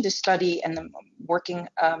commissioned a study, and I'm working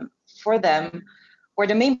for them, where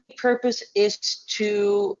the main purpose is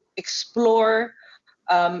to explore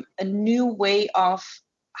a new way of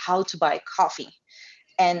how to buy coffee.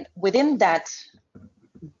 And within that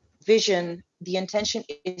vision, the intention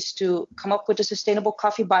is to come up with a sustainable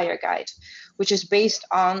coffee buyer guide, which is based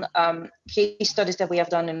on case studies that we have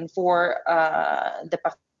done in 4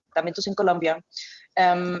 departamentos in Colombia,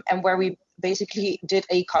 and where we basically did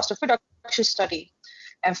a cost of production study,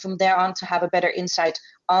 and from there on to have a better insight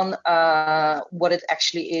on what it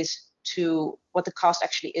actually is what the cost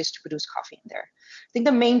actually is to produce coffee in there. I think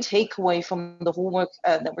the main takeaway from the whole work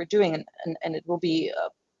that we're doing, and it will be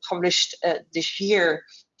published this year,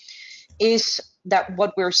 is that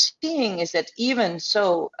what we're seeing is that even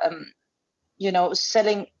so,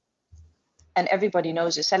 selling, and everybody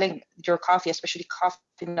knows it, selling your coffee, especially coffee,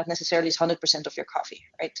 not necessarily is 100% of your coffee,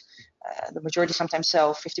 right? The majority sometimes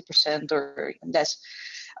sell 50% or even less.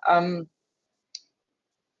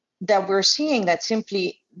 That we're seeing that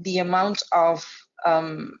simply the amount of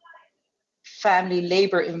family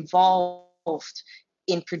labor involved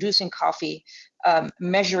in producing coffee,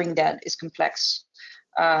 measuring that is complex.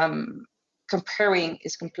 Comparing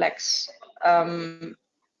is complex. And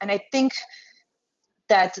I think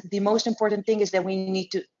that the most important thing is that we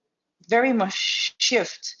need to very much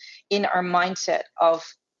shift in our mindset of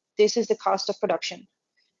this is the cost of production.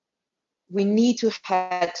 We need to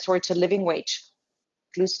head towards a living wage,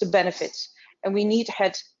 includes the benefits, and we need to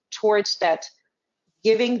head towards that,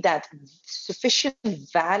 giving that sufficient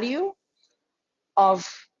value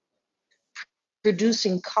of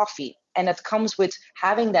producing coffee, and that comes with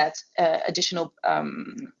having that additional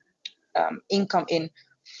income in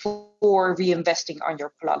for reinvesting on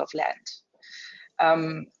your plot of land.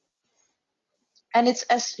 And it's,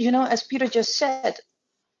 as you know, as Peter just said,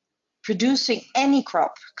 producing any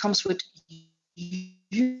crop comes with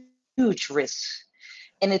huge risks,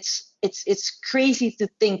 and it's crazy to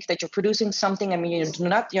think that you're producing something. I mean,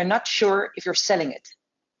 you're not sure if you're selling it.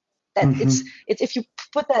 That it's if you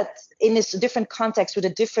put that in this different context with a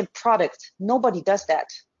different product, nobody does that.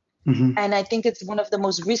 And I think it's one of the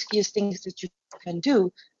most riskiest things that you can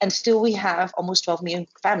do, and still we have almost 12 million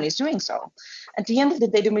families doing so. At the end of the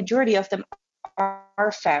day, the majority of them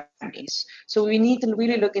are families. So we need to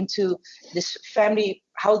really look into this family.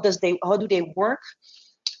 How do they work?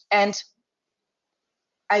 And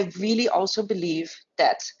I really also believe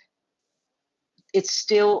that it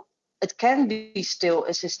can be still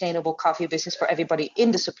a sustainable coffee business for everybody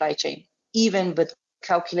in the supply chain, even with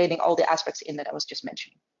calculating all the aspects in that I was just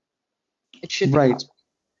mentioning. It should be possible.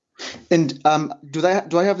 And do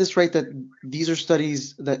I have this right, that these are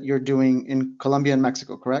studies that you're doing in Colombia and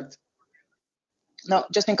Mexico, correct? No,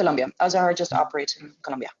 just in Colombia. Azar just operates in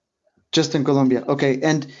Colombia. Just in Colombia, okay.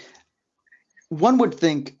 And one would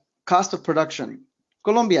think cost of production,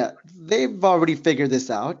 Colombia, they've already figured this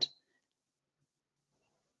out.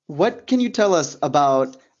 What can you tell us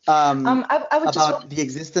about the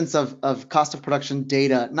existence of cost of production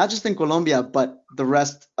data, not just in Colombia, but the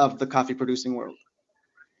rest of the coffee producing world?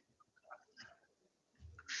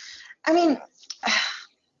 I mean,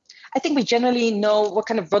 I think we generally know what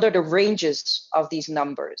are the ranges of these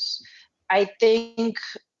numbers. I think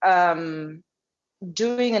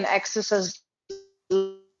doing an exercise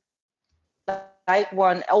like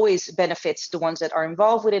one always benefits the ones that are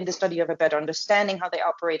involved within the study of a better understanding how they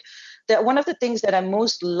operate. One of the things that I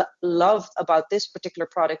most love about this particular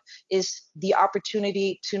product is the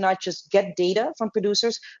opportunity to not just get data from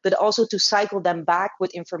producers, but also to cycle them back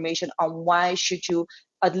with information on why should you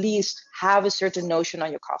at least have a certain notion on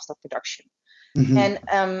your cost of production. And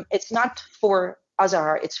it's not for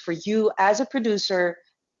Azar, it's for you as a producer.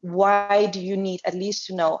 Why do you need at least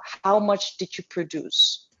to know how much did you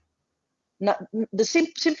produce?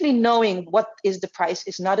 Simply knowing what is the price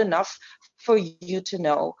is not enough for you to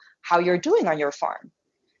know how you're doing on your farm,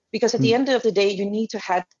 because at the end of the day, you need to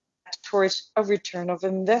head towards a return of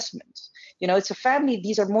investment. It's a family;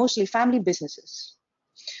 these are mostly family businesses,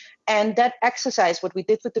 and that exercise, what we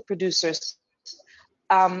did with the producers,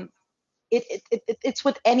 it's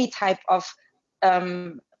with any type of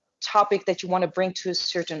topic that you want to bring to a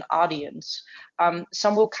certain audience.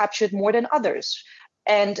 Some will capture it more than others.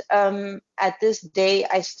 And at this day,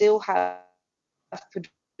 I still have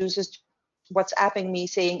producers WhatsApping me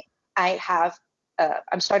saying,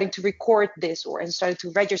 I'm starting to record this, or I'm starting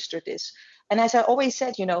to register this. And as I always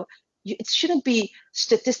said, it shouldn't be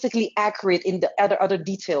statistically accurate in the other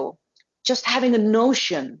detail. Just having a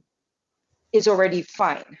notion is already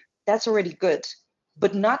fine. That's already good.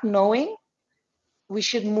 But not knowing, we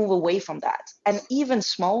should move away from that. And even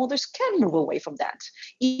smallholders can move away from that.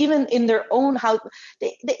 Even in their own house,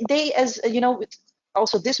 they as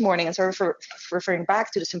also this morning, and sorry for referring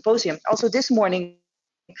back to the symposium, also this morning,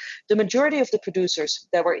 the majority of the producers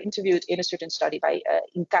that were interviewed in a certain study by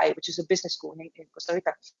INCAE, which is a business school in Costa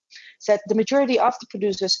Rica, said the majority of the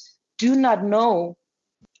producers do not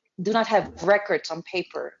have records on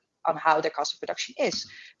paper on how their cost of production is,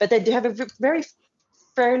 but they do have a very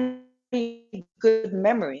fairly good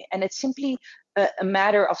memory, and it's simply a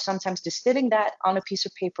matter of sometimes distilling that on a piece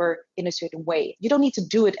of paper in a certain way. You don't need to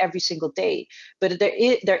do it every single day, but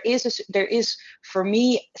there is for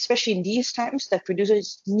me, especially in these times, that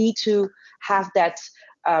producers need to have that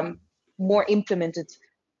more implemented,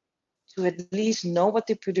 to at least know what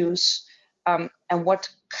they produce and what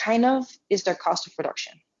kind of is their cost of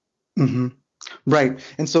production. Mm-hmm. Right.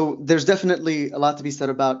 And so there's definitely a lot to be said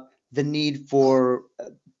about the need for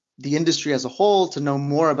the industry as a whole to know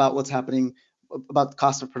more about what's happening about the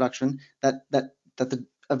cost of production, that the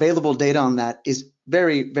available data on that is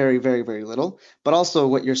very, very, very, very little. But also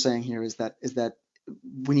what you're saying here is that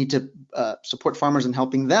we need to support farmers in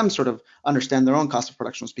helping them sort of understand their own cost of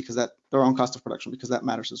production, because that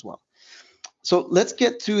matters as well. So let's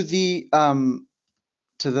get to the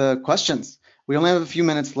questions. We only have a few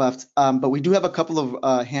minutes left, but we do have a couple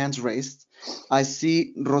of hands raised. I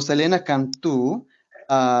see Rosalena Cantu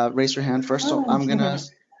raise her hand first, so I'm gonna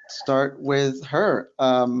start with her.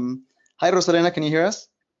 Hi, Rosalena, can you hear us?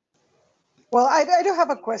 Well, I do have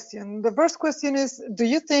a question. The first question is, do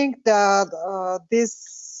you think that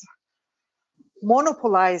this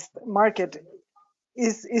monopolized market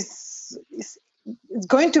is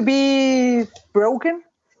going to be broken?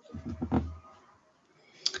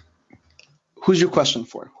 Who's your question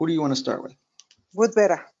for? Who do you want to start with? Wood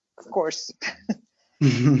Vera, of course.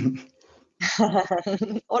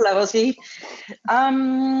 Hola, Rosy.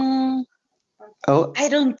 I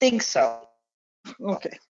don't think so.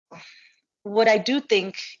 Okay. What I do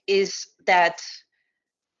think is that,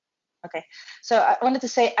 okay, so I wanted to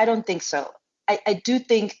say I don't think so. I do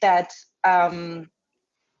think that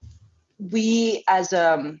we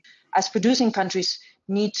as producing countries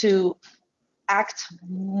need to act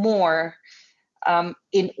more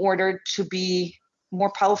in order to be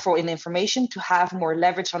more powerful in information, to have more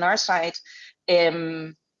leverage on our side,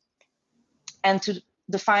 and to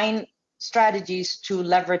define strategies to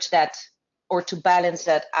leverage that or to balance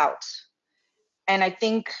that out. And I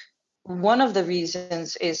think one of the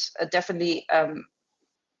reasons is definitely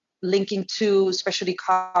linking to specialty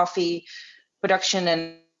coffee production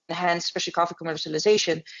and hence specialty coffee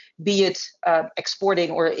commercialization, be it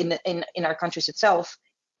exporting or in our countries itself,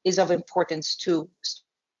 is of importance to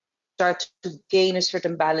start to gain a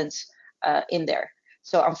certain balance in there.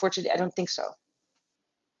 So unfortunately, I don't think so.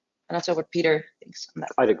 I'm not sure what Peter thinks on that.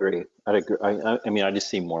 I'd agree. I mean, I just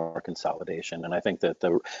see more consolidation, and I think that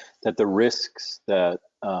the risks that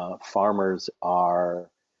farmers are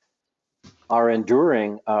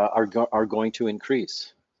enduring are going to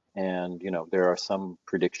increase. And there are some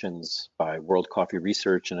predictions by World Coffee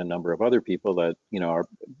Research and a number of other people that are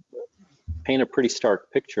paint a pretty stark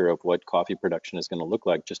picture of what coffee production is going to look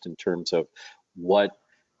like, just in terms of what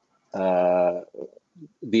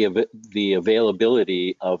the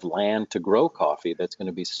availability of land to grow coffee that's going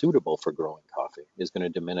to be suitable for growing coffee is going to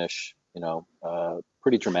diminish,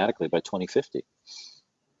 pretty dramatically by 2050.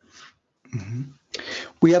 Mm-hmm.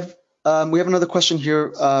 We have another question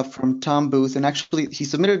here from Tom Booth, and actually he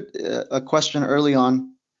submitted a question early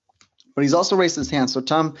on, but he's also raised his hand. So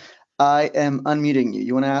Tom, I am unmuting you.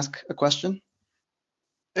 You want to ask a question?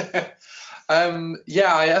 Yeah,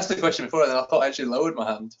 I asked the question before, and then I thought I actually lowered my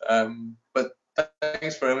hand. But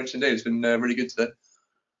thanks very much indeed. It's been really good today.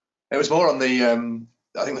 It was more on the,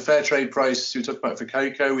 I think the fair trade price you were talking about for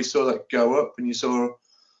cocoa. We saw that go up, and you saw,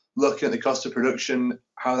 looking at the cost of production,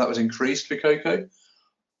 how that was increased for cocoa.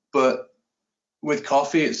 But with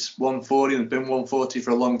coffee, it's 140 and it's been 140 for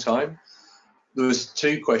a long time. There was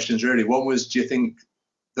two questions really. One was, do you think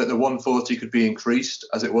that the 140 could be increased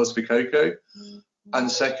as it was for cocoa? And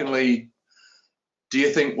secondly, do you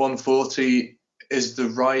think 140 is the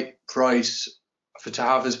right price to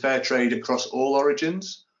have as fair trade across all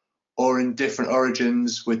origins, or in different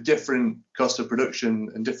origins with different cost of production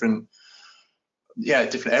and different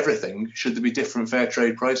different everything, should there be different fair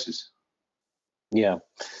trade prices? Yeah.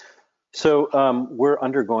 So we're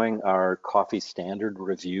undergoing our coffee standard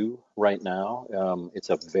review right now. It's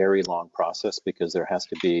a very long process because there has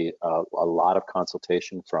to be a lot of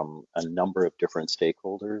consultation from a number of different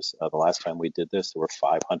stakeholders. The last time we did this, there were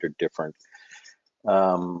 500 different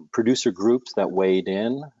producer groups that weighed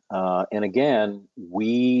in. And again,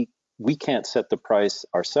 we can't set the price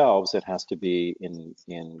ourselves. It has to be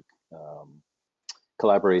in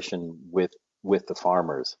collaboration with the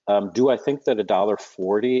farmers. Do I think that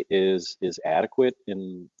 $1.40 is adequate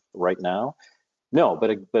right now? No,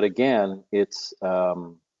 but again, it's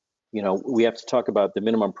we have to talk about the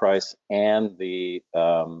minimum price and the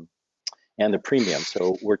premium.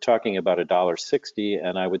 So we're talking about $1.60,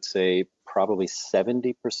 and I would say probably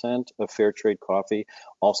 70% of fair trade coffee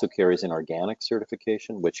also carries an organic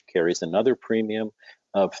certification, which carries another premium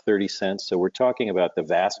of 30 cents. So we're talking about the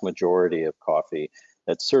vast majority of coffee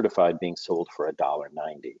that's certified being sold for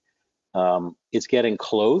 $1.90. It's getting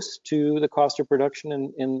close to the cost of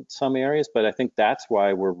production in some areas, but I think that's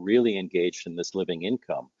why we're really engaged in this living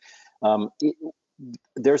income.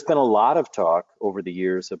 There's been a lot of talk over the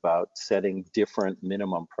years about setting different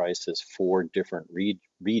minimum prices for different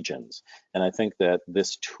regions. And I think that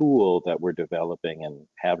this tool that we're developing and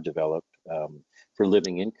have developed for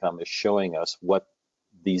living income is showing us what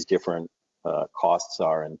these different costs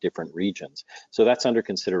are in different regions. So that's under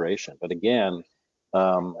consideration. But again,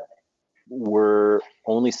 we're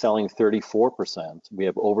only selling 34%. We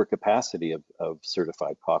have overcapacity of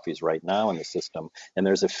certified coffees right now in the system, and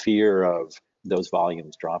there's a fear of those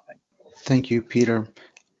volumes dropping. Thank you, Peter.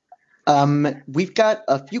 We've got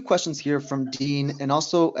a few questions here from Dean and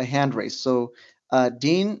also a hand raise. So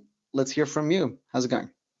Dean, let's hear from you. How's it going?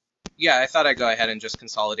 Yeah, I thought I'd go ahead and just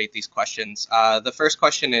consolidate these questions. The first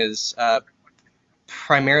question is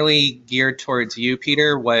primarily geared towards you,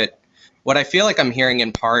 Peter. What I feel like I'm hearing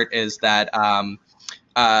in part is that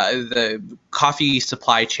the coffee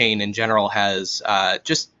supply chain in general has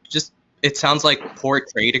just it sounds like poor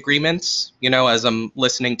trade agreements, as I'm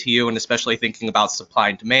listening to you, and especially thinking about supply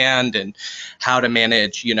and demand and how to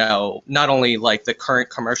manage, not only like the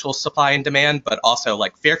current commercial supply and demand, but also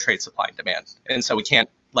like fair trade supply and demand. And so we can't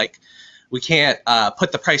put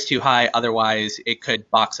the price too high, otherwise it could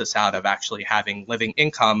box us out of actually having living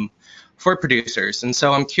income for producers. And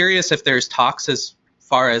so I'm curious if there's talks as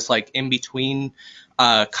far as like in between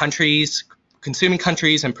countries, consuming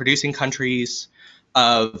countries and producing countries,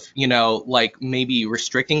 of like maybe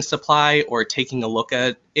restricting supply or taking a look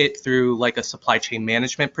at it through like a supply chain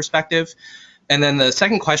management perspective. And then the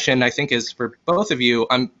second question I think is for both of you,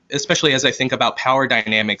 especially as I think about power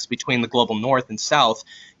dynamics between the global north and south,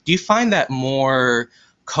 do you find that more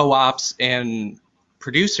co-ops and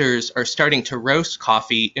producers are starting to roast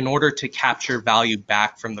coffee in order to capture value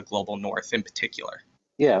back from the global north in particular?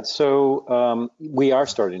 Yeah, so we are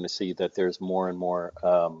starting to see that there's more and more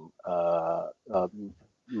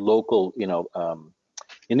local,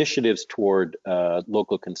 initiatives toward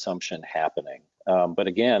local consumption happening. But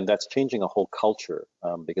again, that's changing a whole culture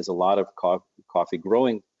because a lot of coffee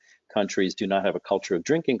growing countries do not have a culture of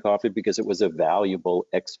drinking coffee because it was a valuable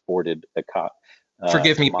exported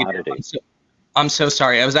Forgive me, commodity. Peter. I'm so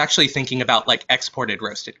sorry. I was actually thinking about like exported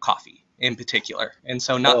roasted coffee in particular. And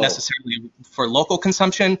so not necessarily for local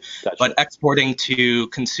consumption, gotcha, but exporting to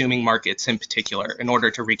consuming markets in particular in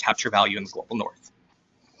order to recapture value in the global north.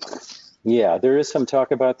 Yeah, there is some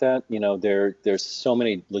talk about that. There's so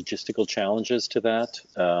many logistical challenges to that,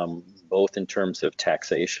 both in terms of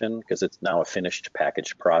taxation, because it's now a finished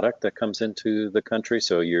packaged product that comes into the country.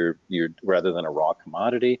 So you're rather than a raw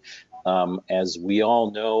commodity. As we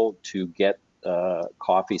all know, to get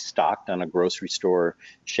coffee stocked on a grocery store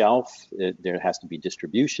shelf, there has to be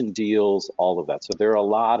distribution deals, all of that. So there are a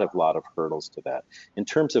lot of hurdles to that. In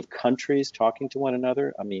terms of countries talking to one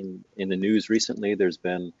another, I mean, in the news recently, there's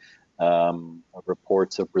been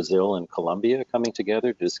reports of Brazil and Colombia coming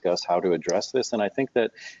together to discuss how to address this. And I think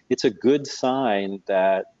that it's a good sign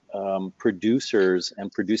that producers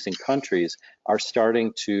and producing countries are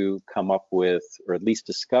starting to come up with, or at least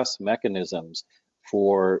discuss mechanisms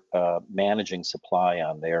for managing supply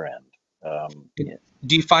on their end.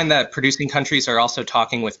 Do you find that producing countries are also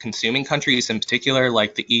talking with consuming countries in particular,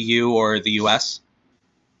 like the EU or the US?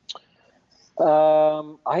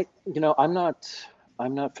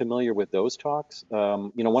 I'm not familiar with those talks.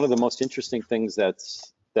 One of the most interesting things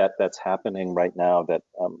that's happening right now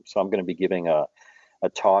so I'm going to be giving a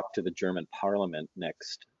talk to the German Parliament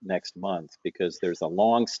next month, because there's a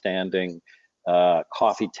long-standing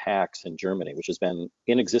coffee tax in Germany, which has been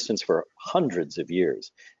in existence for hundreds of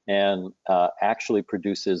years, and actually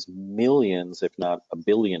produces millions, if not $1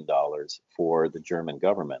 billion, for the German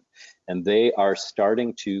government. And they are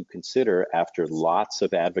starting to consider, after lots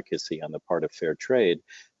of advocacy on the part of fair trade,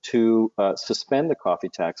 to suspend the coffee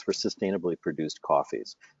tax for sustainably produced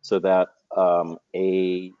coffees, so that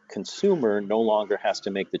a consumer no longer has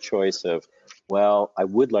to make the choice of, well, I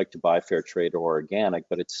would like to buy fair trade or organic,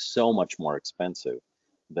 but it's so much more expensive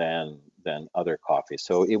than other coffees.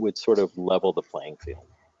 So it would sort of level the playing field.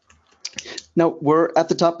 Now we're at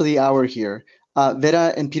the top of the hour here.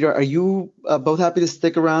 Vera and Peter, are you both happy to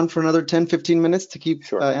stick around for another 10, 15 minutes to keep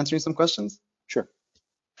answering some questions? Sure.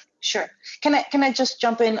 Sure. Can I just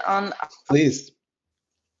jump in on? Please.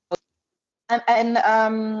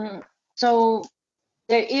 So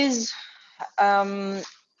there is a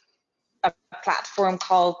platform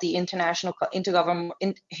called the International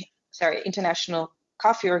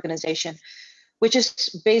Coffee Organization, which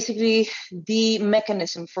is basically the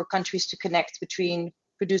mechanism for countries to connect between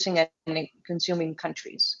producing and consuming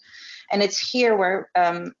countries. And it's here where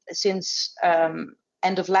since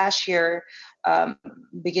end of last year,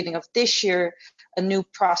 beginning of this year, a new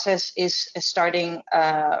process is starting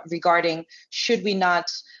regarding should we not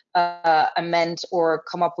amend or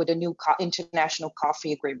come up with a new international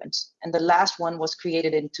coffee agreement. And the last one was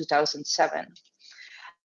created in 2007.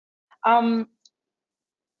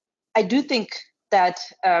 I do think that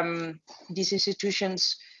these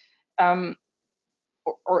institutions, or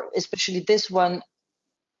especially this one,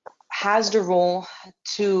 has the role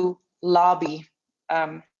to lobby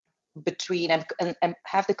between and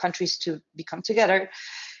have the countries to become together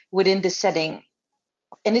within this setting.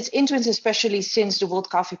 And it's interesting, especially since the World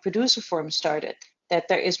Coffee Producer Forum started, that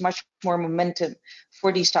there is much more momentum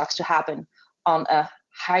for these talks to happen on a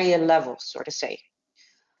higher level, so to say.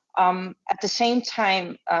 At the same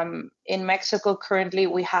time, in Mexico currently,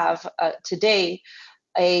 we have today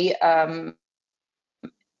a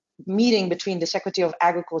meeting between the Secretary of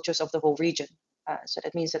Agriculture of the whole region. So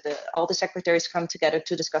that means that all the secretaries come together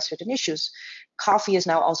to discuss certain issues. Coffee is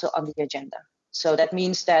now also on the agenda. So that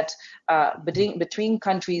means that between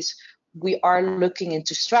countries, we are looking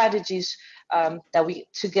into strategies that we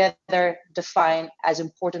together define as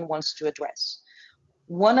important ones to address.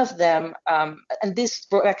 One of them, and this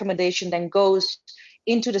recommendation then goes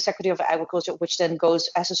into the Secretary of Agriculture, which then goes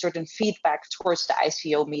as a certain feedback towards the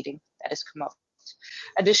ICO meeting that has come up.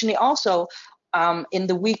 Additionally, also, in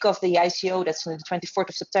the week of the ICO, that's on the 24th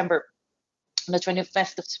of September, on the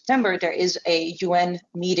 25th of September, there is a UN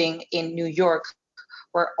meeting in New York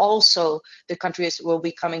where also the countries will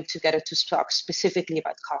be coming together to talk specifically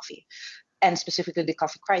about coffee and specifically the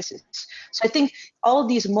coffee crisis. So I think all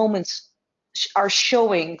these moments are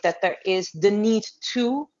showing that there is the need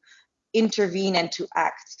to intervene and to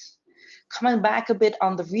act. Coming back a bit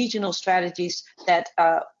on the regional strategies that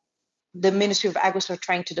the Ministry of Agriculture are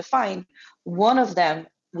trying to define, one of them,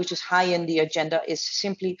 which is high in the agenda, is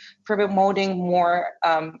simply promoting more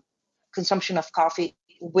consumption of coffee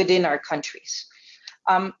within our countries,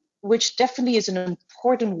 which definitely is an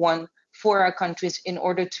important one for our countries in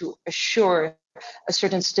order to assure a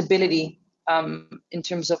certain stability in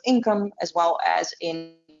terms of income, as well as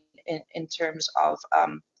in terms of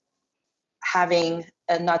having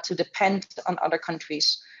not to depend on other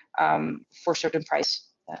countries for certain price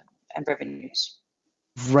and revenues.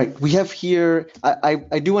 Right. We have here,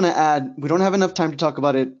 I do want to add, we don't have enough time to talk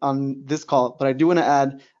about it on this call, but I do want to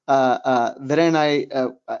add, Vera and I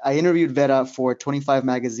interviewed Vera for 25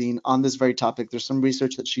 magazine on this very topic. There's some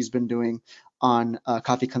research that she's been doing on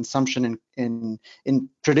coffee consumption in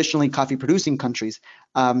traditionally coffee producing countries.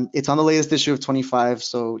 It's on the latest issue of 25,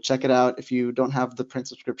 so check it out. If you don't have the print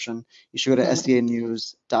subscription, you should go to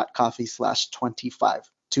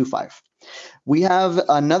sdanews.coffee/25. We have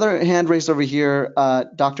another hand raised over here,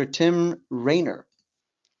 Dr. Tim Rayner.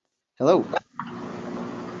 Hello.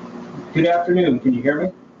 Good afternoon. Can you hear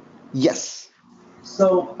me? Yes.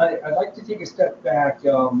 So I'd like to take a step back.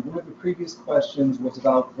 One of the previous questions was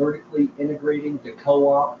about vertically integrating the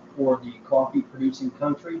co-op for the coffee producing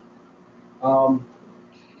country.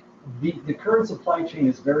 The current supply chain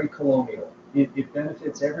is very colonial. It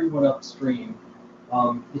benefits everyone upstream.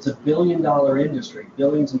 It's a billion-dollar industry,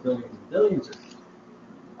 billions and billions and billions of it.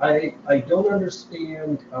 I don't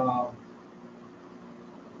understand.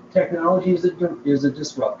 Technology is a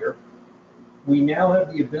disruptor. We now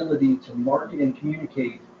have the ability to market and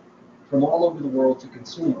communicate from all over the world to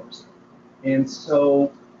consumers. And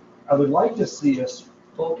so I would like to see us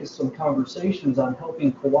focus some conversations on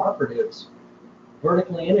helping cooperatives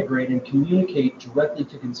vertically integrate and communicate directly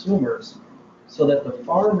to consumers so that the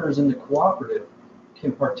farmers in the cooperative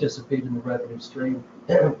can participate in the revenue stream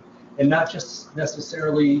and not just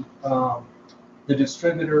necessarily the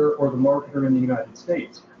distributor or the marketer in the United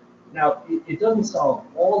States. Now, it doesn't solve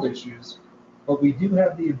all issues, but we do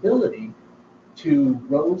have the ability to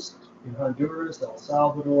roast in Honduras, El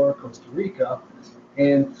Salvador, Costa Rica,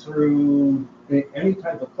 and through any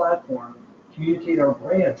type of platform, communicate our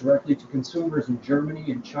brand directly to consumers in Germany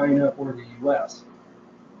and China or the US.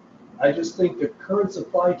 I just think the current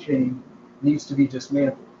supply chain needs to be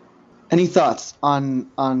dismantled. Any thoughts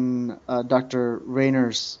on Dr.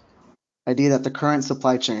 Rayner's idea that the current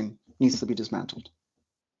supply chain needs to be dismantled?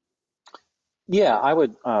 Yeah, I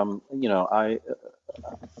would. You know, I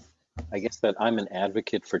guess that I'm an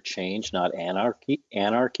advocate for change, not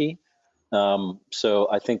anarchy. So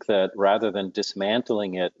I think that rather than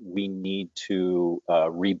dismantling it, we need to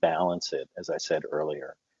rebalance it, as I said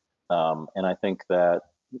earlier. And I think that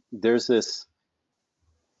there's this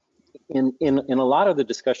in a lot of the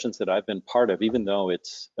discussions that I've been part of, even though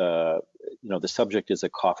it's you know, the subject is a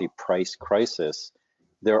coffee price crisis,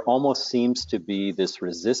 there almost seems to be this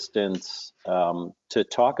resistance to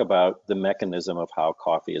talk about the mechanism of how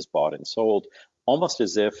coffee is bought and sold, almost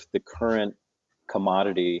as if the current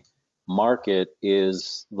commodity market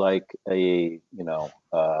is like a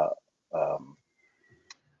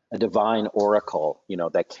divine oracle, you know,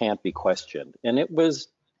 that can't be questioned. And it was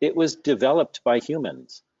developed by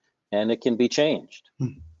humans, and it can be changed.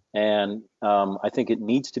 And I think it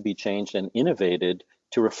needs to be changed and innovated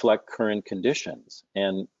to reflect current conditions.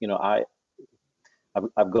 And you know,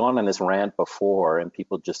 I've gone on this rant before, and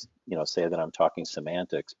people just, you know, say that I'm talking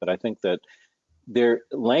semantics, but I think that their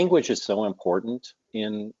language is so important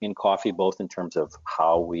in coffee, both in terms of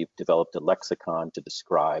how we've developed a lexicon to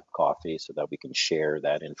describe coffee so that we can share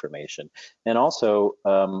that information, and also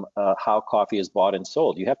how coffee is bought and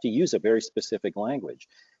sold. You have to use a very specific language,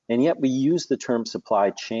 and yet we use the term supply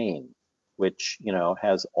chain, which, you know,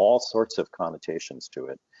 has all sorts of connotations to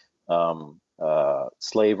it.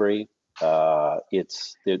 Slavery.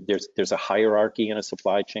 There's a hierarchy in a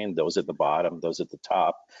supply chain. Those at the bottom, those at the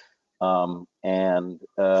top.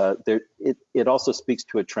 It also speaks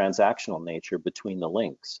to a transactional nature between the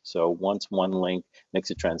links. So once one link makes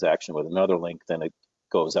a transaction with another link, then it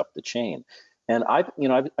goes up the chain. And I've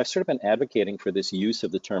sort of been advocating for this use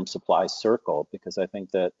of the term supply circle, because I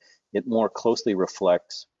think that it more closely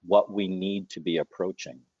reflects what we need to be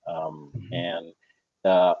approaching. And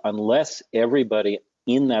unless everybody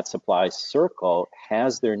in that supply circle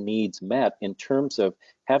has their needs met in terms of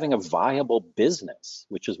having a viable business,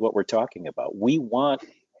 which is what we're talking about. We want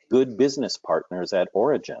good business partners at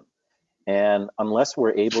origin. And unless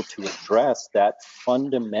we're able to address that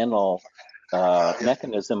fundamental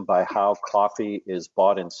mechanism by how coffee is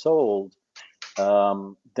bought and sold,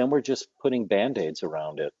 then we're just putting band-aids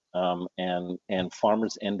around it. And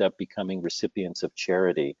farmers end up becoming recipients of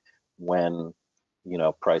charity when, you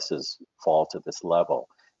know, prices fall to this level.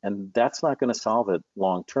 And that's not going to solve it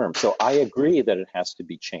long term. So I agree that it has to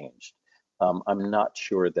be changed. I'm not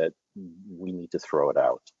sure that we need to throw it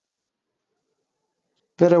out.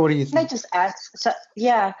 Vera, what do you Can I think? just add? So,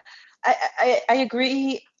 yeah, I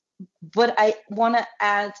agree, but I want to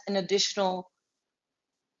add an additional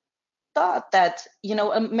thought that, you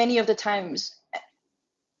know, many of the times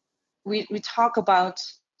we talk about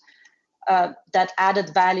that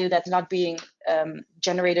added value that's not being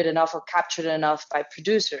generated enough or captured enough by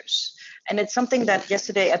producers. And it's something that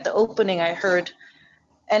yesterday at the opening I heard,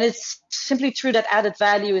 and it's simply true that added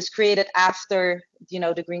value is created after, you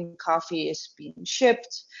know, the green coffee is being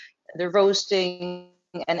shipped, the roasting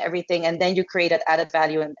and everything, and then you create that added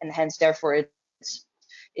value, and hence therefore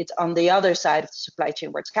it's on the other side of the supply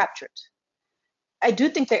chain where it's captured. I do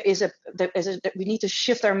think we need to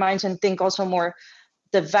shift our minds and think also more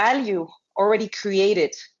the value already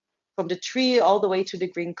created from the tree all the way to the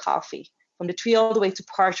green coffee, from the tree all the way to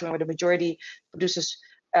parchment, where the majority producers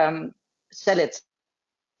sell it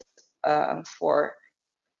for.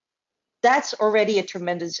 That's already a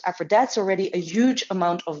tremendous effort. That's already a huge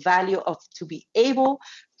amount of value to be able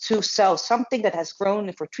to sell something that has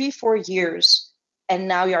grown for 3-4 years, and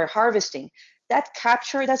now you are harvesting. That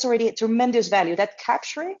capture, that's already a tremendous value. That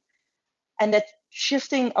capturing and that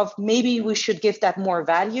shifting of maybe we should give that more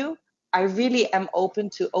value, I really am open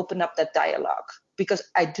to open up that dialogue, because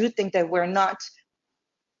I do think that we're not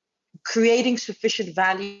creating sufficient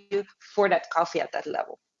value for that coffee at that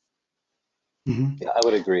level. Yeah, I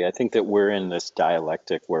would agree. I think that we're in this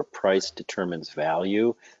dialectic where price determines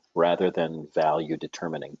value rather than value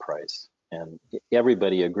determining price. And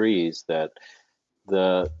everybody agrees that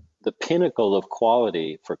the the pinnacle of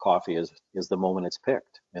quality for coffee is the moment it's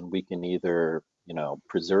picked, and we can either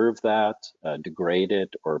preserve that, degrade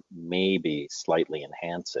it, or maybe slightly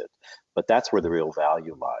enhance it. But that's where the real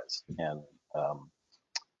value lies, and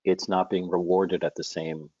it's not being rewarded at the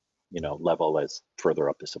same level as further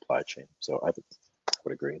up the supply chain. So I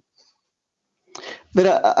would agree. But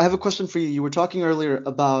I have a question for you. You were talking earlier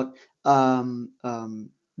about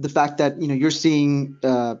the fact that you're seeing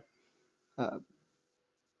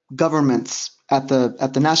governments at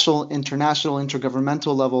the national, international,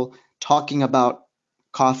 intergovernmental level talking about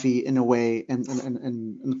coffee in a way and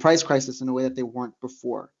the price crisis in a way that they weren't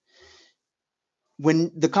before.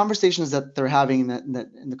 When the conversations that they're having and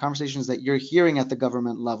the conversations that you're hearing at the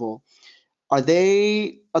government level, are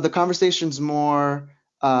the conversations more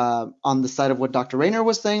on the side of what Dr. Rayner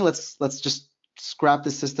was saying? Let's just scrap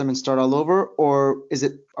the system and start all over, or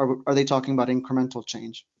are they talking about incremental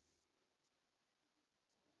change?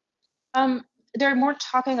 They're more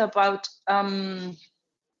talking about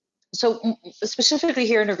so specifically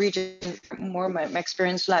here in the region, more my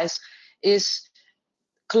experience lies is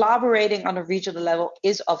collaborating on a regional level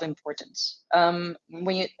is of importance.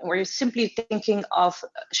 When you're simply thinking of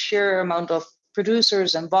sheer amount of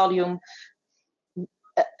producers and volume,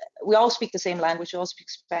 we all speak the same language, we all speak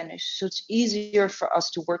Spanish, so it's easier for us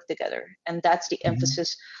to work together. And that's the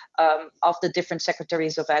emphasis of the different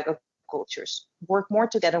secretaries of agricultures. Work more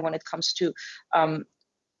together when it comes to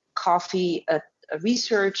coffee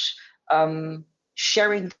research,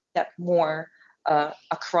 sharing that more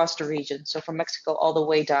across the region. So from Mexico all the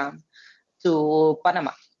way down to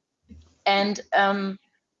Panama. And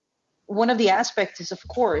one of the aspects is, of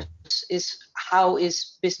course, is how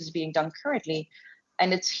is business being done currently?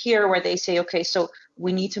 And it's here where they say, okay, so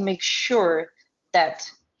we need to make sure that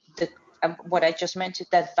what I just mentioned,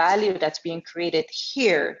 that value that's being created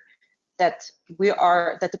here, that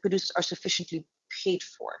the producers are sufficiently paid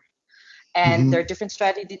for. And there are different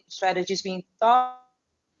strategies being thought.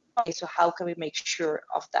 So how can we make sure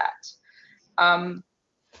of that?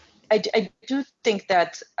 I do think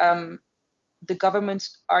that the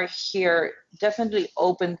governments are here definitely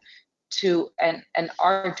open to and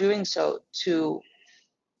are doing so to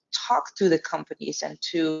talk to the companies and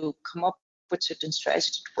to come up with certain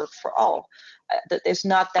strategies to work for all. That there's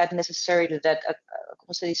not that necessarily that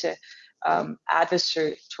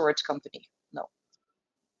adversary towards company. No.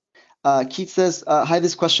 Keith says, hi,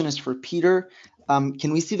 this question is for Peter.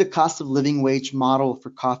 Can we see the cost of living wage model for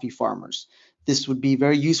coffee farmers? This would be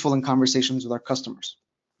very useful in conversations with our customers.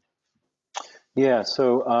 Yeah,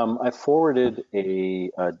 so I forwarded a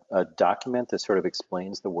document that sort of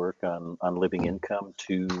explains the work on living income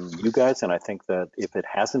to you guys, and I think that if it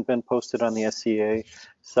hasn't been posted on the SCA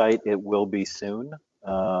site, it will be soon.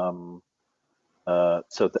 So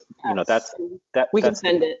that's that. We can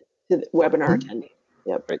send it to the webinar attendee.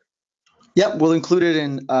 Yep. Right. Yep, we'll include it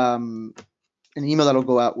in an email that'll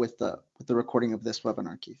go out with the recording of this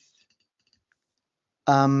webinar, Keith.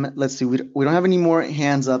 Let's see, we don't have any more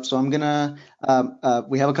hands up, so I'm gonna,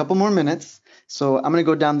 we have a couple more minutes. So I'm gonna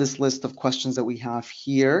go down this list of questions that we have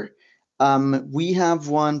here. We have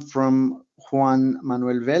one from Juan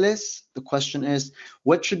Manuel Velez. The question is,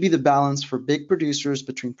 what should be the balance for big producers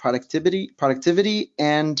between productivity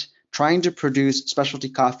and trying to produce specialty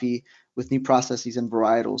coffee with new processes and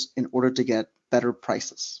varietals in order to get better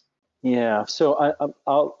prices? Yeah, so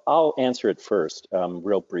I'll answer it first,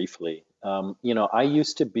 real briefly. I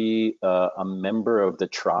used to be a member of the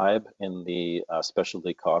tribe in the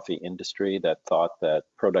specialty coffee industry that thought that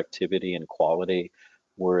productivity and quality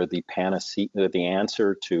were the panacea, the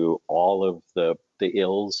answer to all of the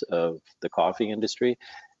ills of the coffee industry.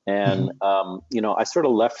 And, I sort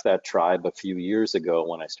of left that tribe a few years ago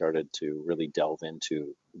when I started to really delve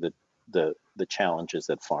into the challenges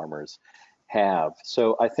that farmers have.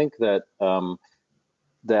 So I think that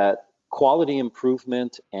that quality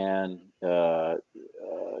improvement and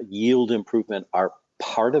yield improvement are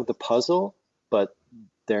part of the puzzle, but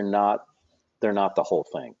they're not the whole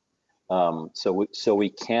thing. So we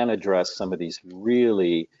can address some of these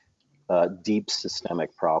really deep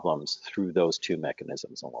systemic problems through those two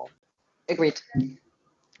mechanisms alone. Agreed.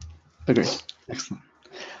 Excellent.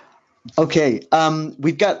 Okay,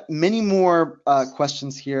 we've got many more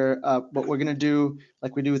questions here. What we're going to do,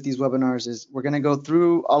 like we do with these webinars, is we're going to go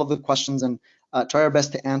through all of the questions and try our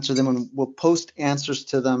best to answer them, and we'll post answers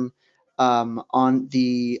to them on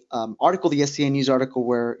the article, the SCA News article,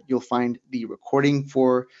 where you'll find the recording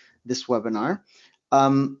for this webinar.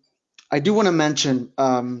 I do want to mention,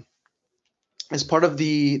 as part of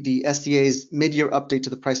the SCA's mid-year update to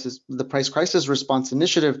the price crisis response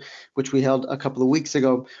initiative, which we held a couple of weeks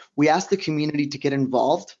ago, we asked the community to get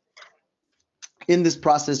involved in this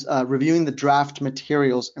process, reviewing the draft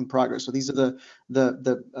materials in progress. So these are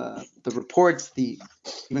the reports, the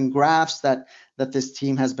even graphs that this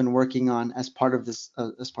team has been working on as part of this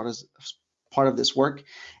part of this work,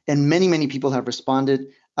 and many people have responded.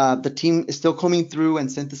 The team is still combing through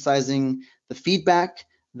and synthesizing the feedback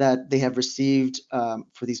that they have received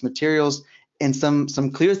for these materials, and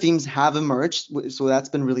some clear themes have emerged. So that's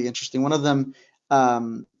been really interesting. One of them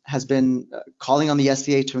has been calling on the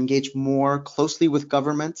SCA to engage more closely with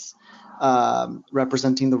governments,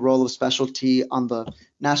 representing the role of specialty on the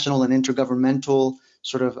national and intergovernmental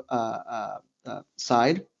sort of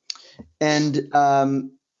side. And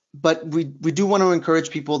but we do want to encourage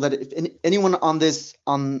people that if anyone on this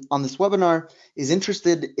webinar is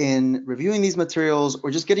interested in reviewing these materials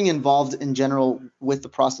or just getting involved in general with the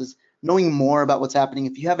process, knowing more about what's happening,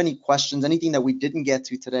 if you have any questions, anything that we didn't get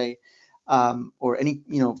to today, or any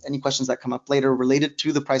questions that come up later related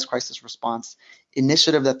to the price crisis response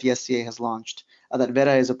initiative that the SCA has launched, that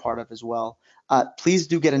Vera is a part of as well, please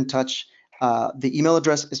do get in touch. The email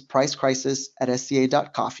address is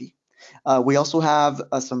pricecrisis@sca.coffee. We also have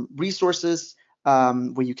some resources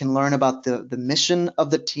where you can learn about the mission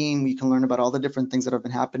of the team. You can learn about all the different things that have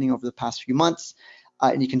been happening over the past few months.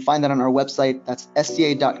 And you can find that on our website. That's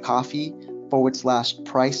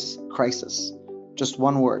sca.coffee/price crisis. Just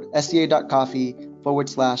one word,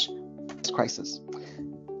 sca.coffee/price crisis.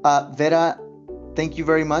 Vera, thank you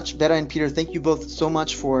very much. Vera and Peter, thank you both so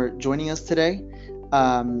much for joining us today.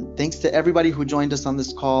 Thanks to everybody who joined us on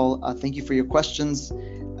this call. Thank you for your questions.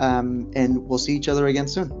 And we'll see each other again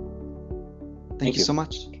soon. Thank you so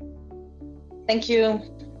much. Thank you.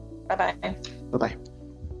 Bye-bye. Bye-bye.